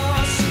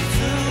しず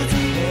つ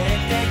減っ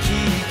てき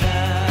た。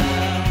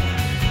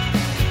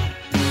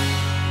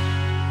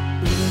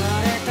生ま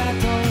れた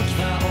時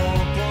は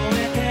覚え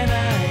てない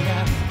が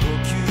呼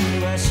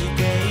吸はしてい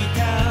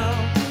た。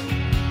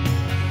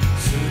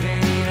すで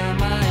に名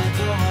前と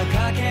は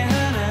かけ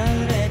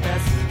離れた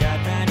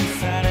姿に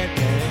されて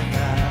た。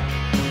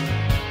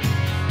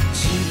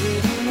自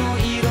分の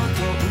色と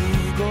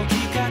動き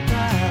方を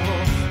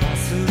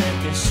忘れ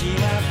てし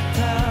まった。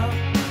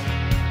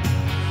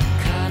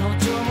彼女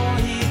も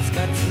いつ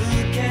かつ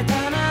け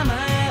た名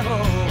前を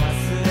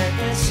忘れ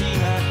てしま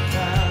った。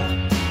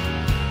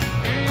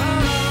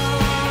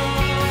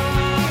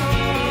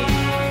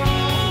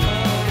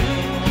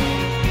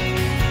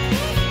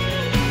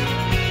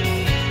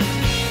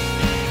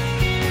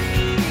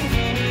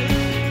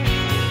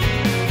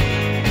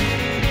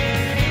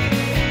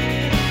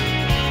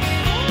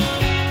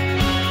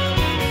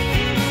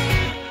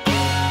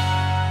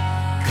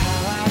変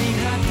わり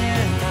果て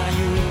た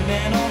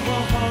夢の頬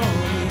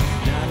に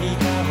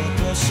涙を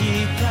落とし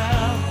た。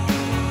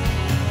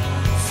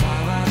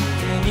触って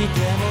みて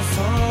もそ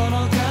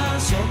の感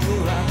触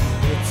は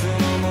別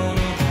のものだっ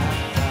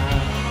た。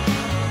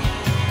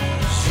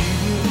自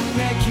分で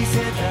着せ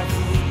た服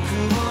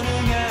を脱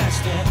が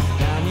して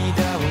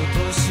涙を落と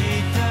し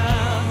た。あ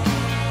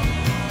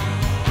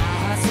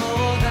あそう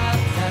だっ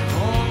た、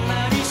こんな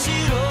に白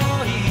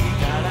い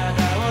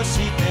体をし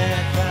て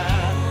た。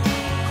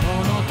こ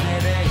の手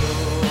で汚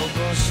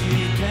し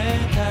て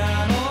た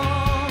の、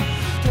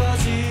閉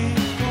じ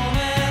込め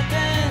て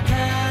た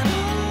の。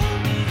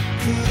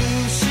苦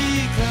し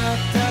かっ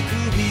た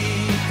首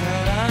か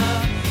ら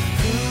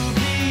首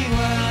輪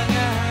が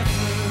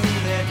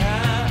外れた。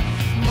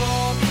僕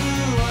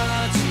は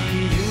自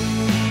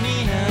由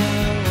になっ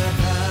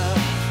た。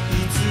い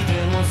つで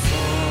もそ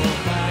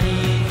ばにい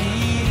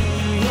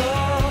るよ、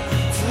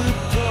ずっ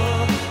と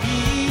一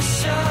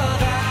緒だ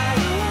よ。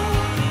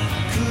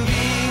首輪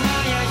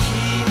や紐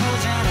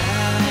じゃない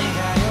が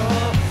よ、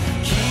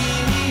君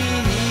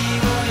に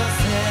も寄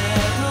せる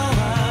の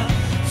は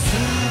す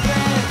べ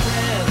て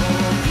僕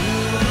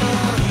の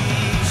意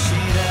志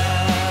だ。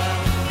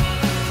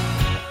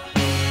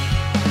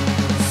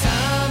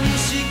寂し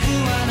く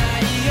はな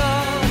いよ、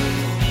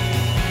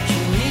君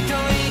と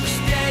生き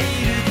てい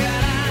るから。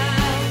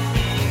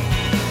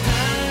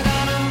ただ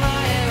名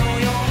前を呼ん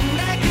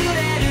でくれ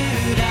る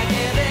だけ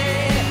で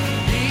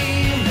いい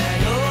んだ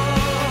よ。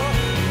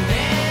ね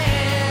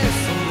え、そ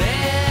れ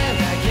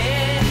だけ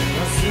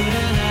忘れ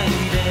ない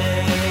で。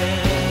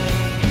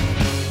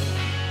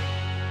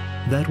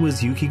That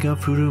was Yuki ga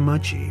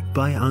Furumachi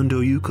by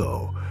Ando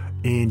Yuko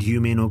and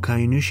Yume no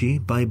Kainushi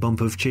by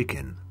Bump of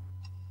Chicken.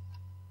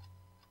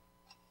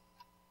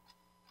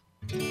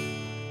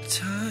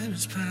 Time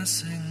is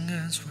passing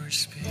as we're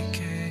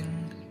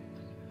speaking,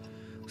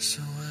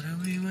 so what are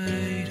we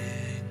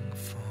waiting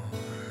for?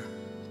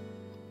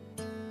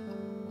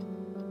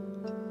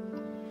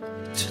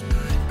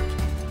 Tonight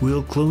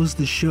We'll close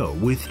the show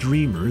with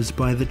Dreamers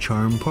by The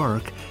Charm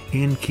Park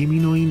and Kimi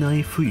no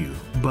Inai Fuyu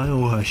by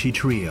Ohashi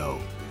Trio.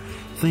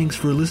 thanks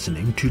for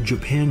listening to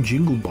Japan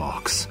Jingle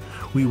Box.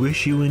 We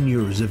wish you and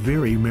yours a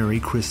very Merry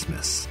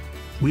Christmas.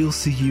 We'll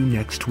see you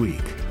next week.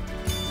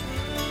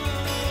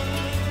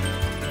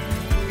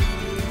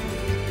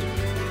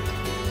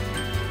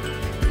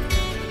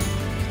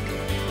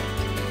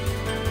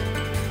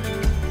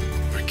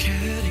 We're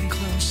getting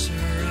closer,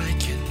 I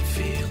can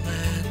feel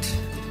it.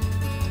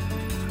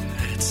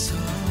 It's so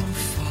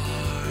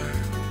far,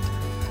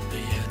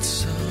 yet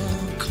so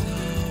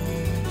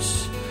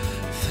close.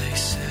 They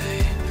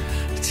say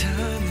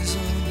time is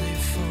only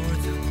for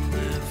the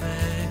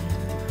living.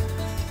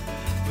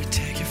 We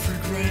take it for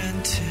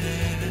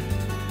granted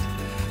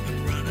and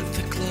run at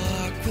the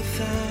clock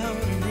without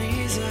a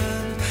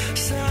reason.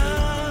 So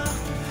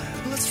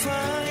let's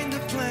find a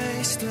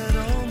place that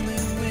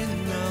only we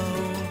know.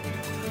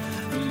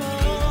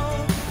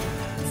 More,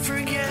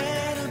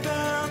 forget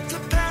about the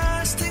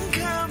past and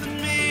come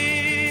and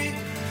me.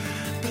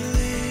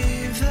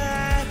 Believe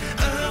that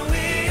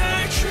we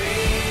are dreamers.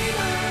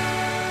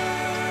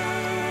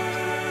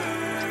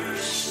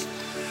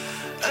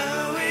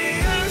 We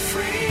are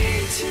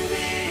free to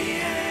be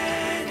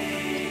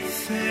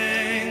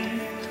anything.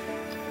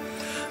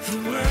 The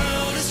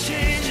world is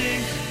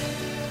changing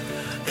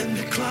and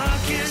the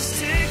clock is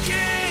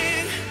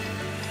ticking.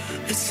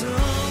 It's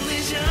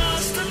only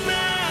just a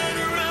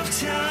matter of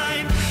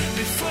time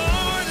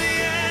before the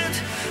end,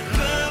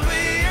 but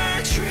we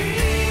are dreamers.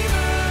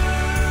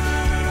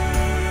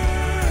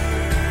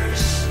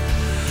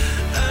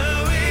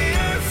 We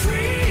are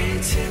free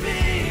to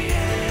be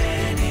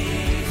anything.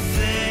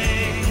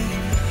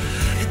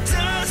 It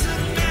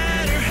doesn't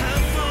matter how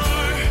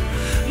far,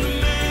 no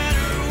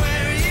matter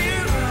where you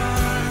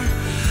are.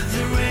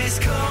 The race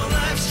called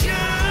life's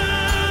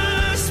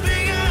just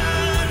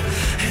begun,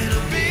 and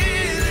I'll be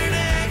there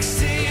next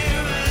to you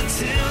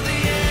until the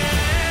end.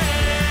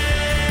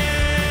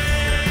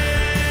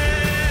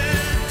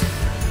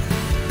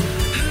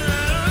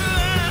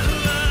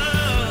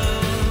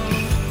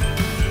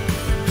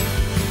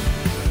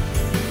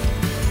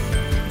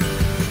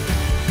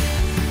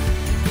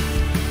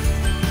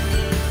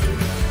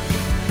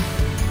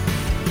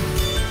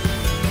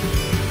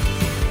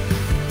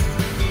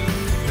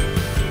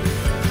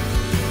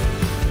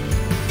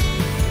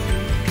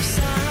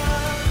 So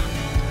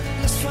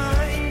let's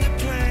find a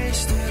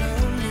place that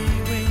only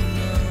we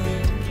know.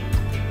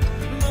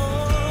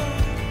 More,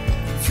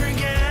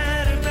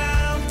 forget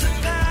about the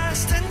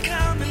past and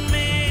come and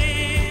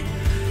me.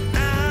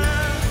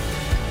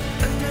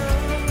 I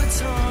know it's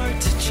hard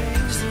to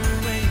change the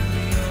way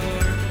we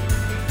are.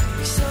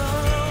 So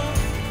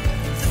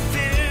the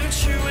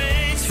future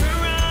waits for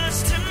us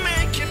to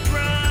make it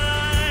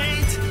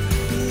bright.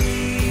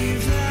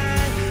 Believe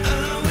that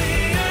we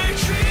are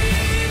dreamers.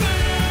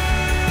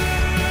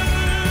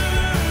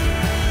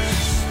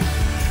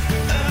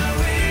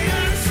 We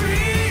are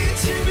free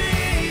to be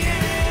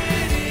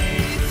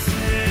anything.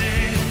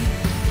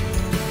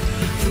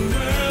 The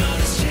world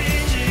is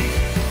changing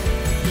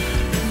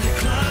and the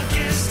clock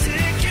is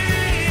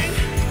ticking.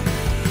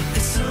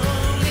 It's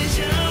only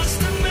just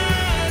a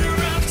matter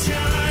of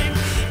time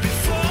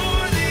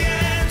before the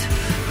end,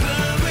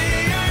 but we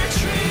are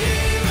dreamers.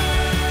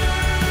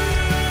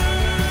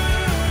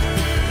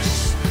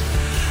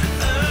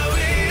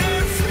 We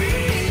are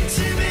free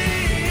to be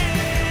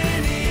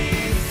anything.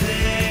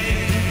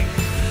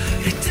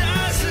 It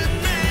doesn't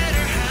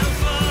matter how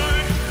far,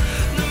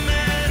 no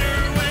matter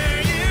where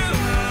you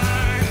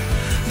are.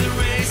 The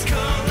race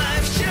called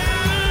life's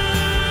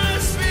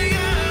just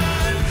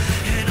begun,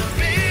 and I'll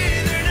be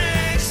there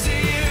next to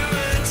you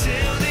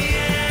until the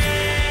end.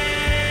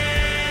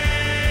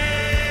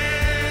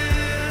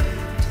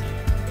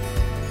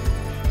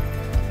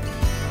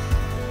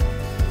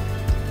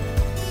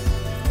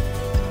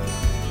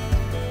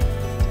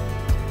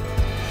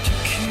時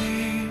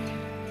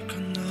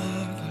が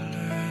流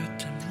れ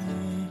ても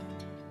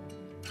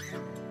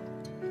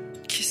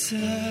季節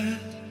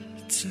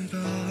が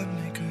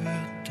巡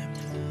っても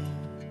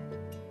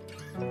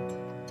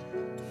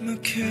負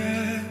け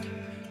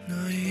な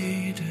い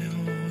で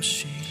ほし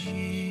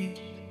い。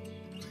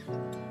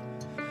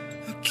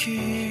諦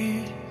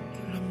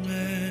め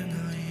な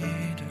い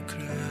でく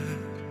れ。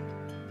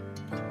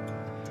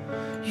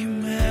夢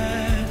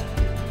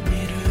見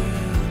る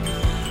あな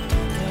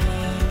たは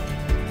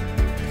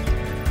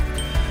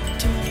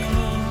どう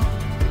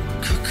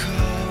か変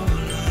わ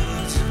ら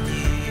ずに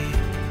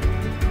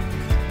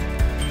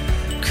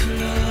暗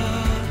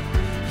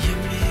闇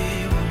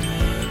を抜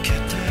け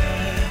て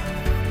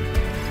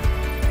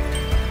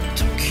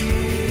時を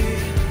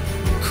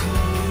越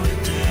え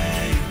て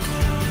ゆこ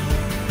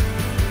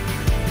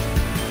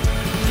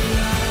う。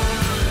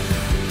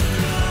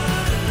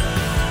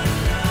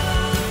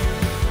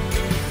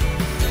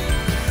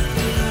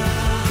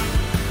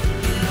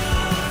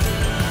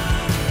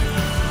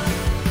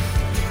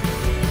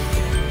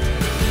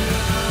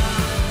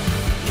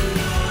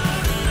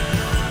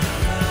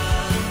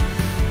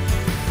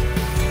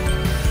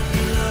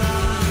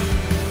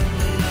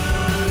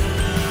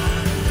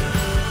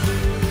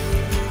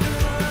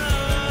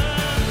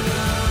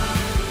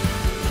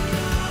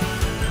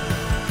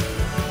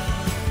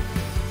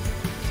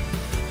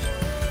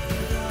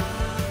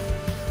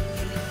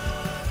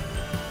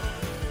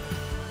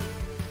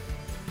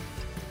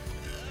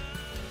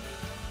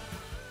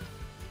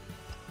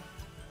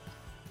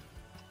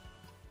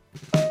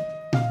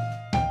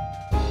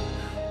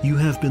You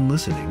have been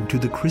listening to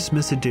the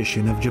Christmas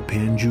edition of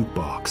Japan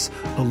Jukebox,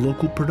 a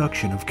local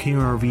production of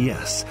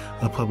KRVS,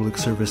 a public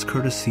service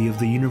courtesy of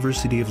the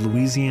University of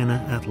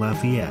Louisiana at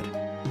Lafayette.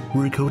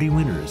 We're Cody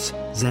Winters,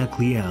 Zach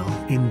Leal,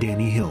 and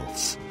Danny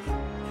Hiltz.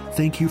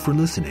 Thank you for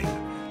listening.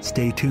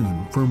 Stay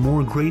tuned for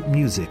more great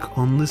music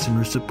on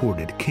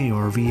listener-supported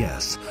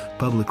KRVS,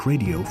 public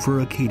radio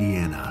for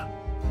Acadiana.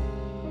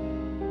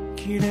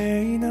 綺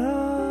麗な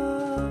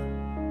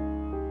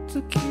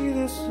月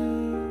です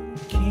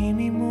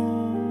君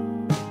も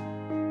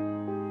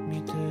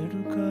見て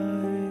るか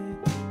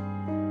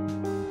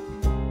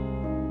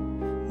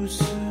い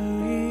薄い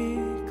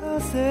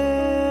風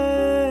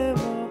は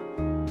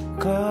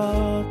カ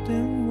ーテ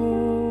ン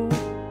を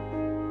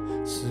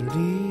すり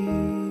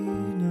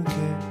抜け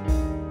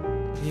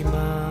今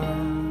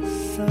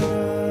さら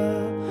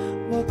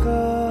分か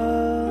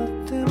っ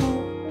ても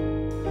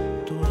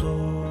届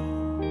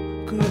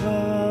くは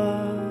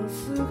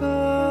ずが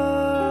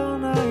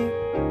ない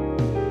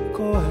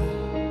声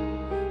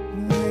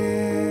胸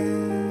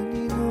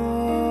に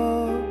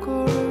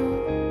残る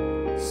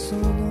そ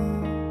の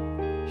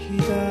日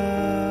だ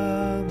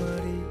ま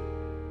り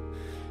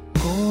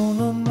こ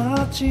の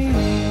街に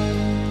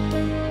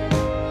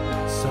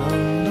三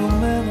度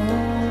目の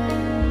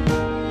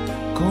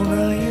粉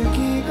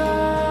雪が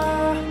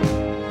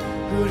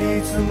降り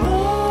積も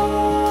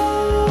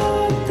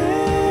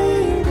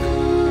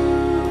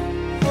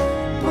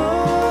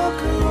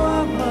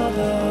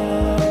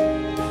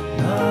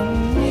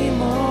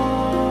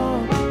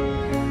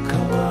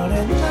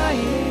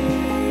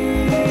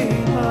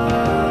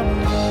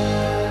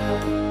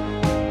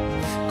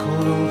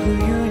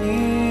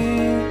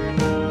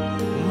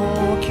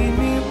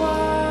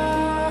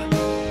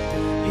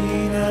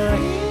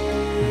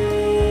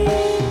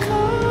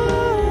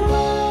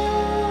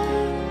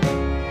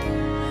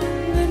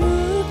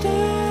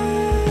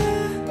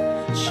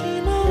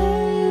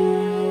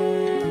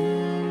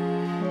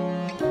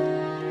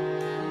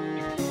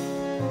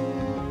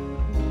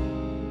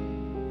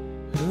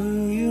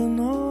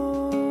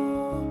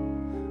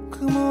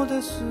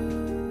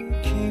る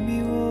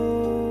君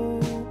を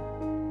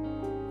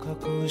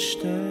隠し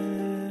て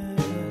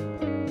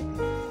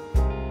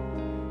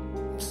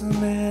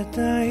冷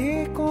た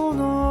いこ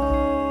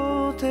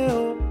の手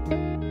を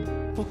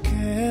ポケ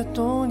ッ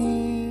ト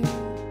に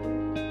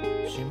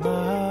し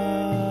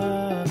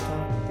まった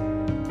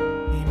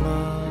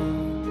今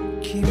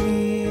君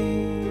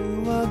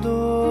は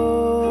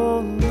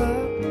どんな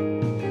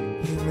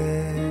夢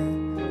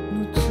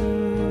の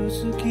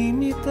続き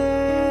見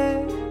て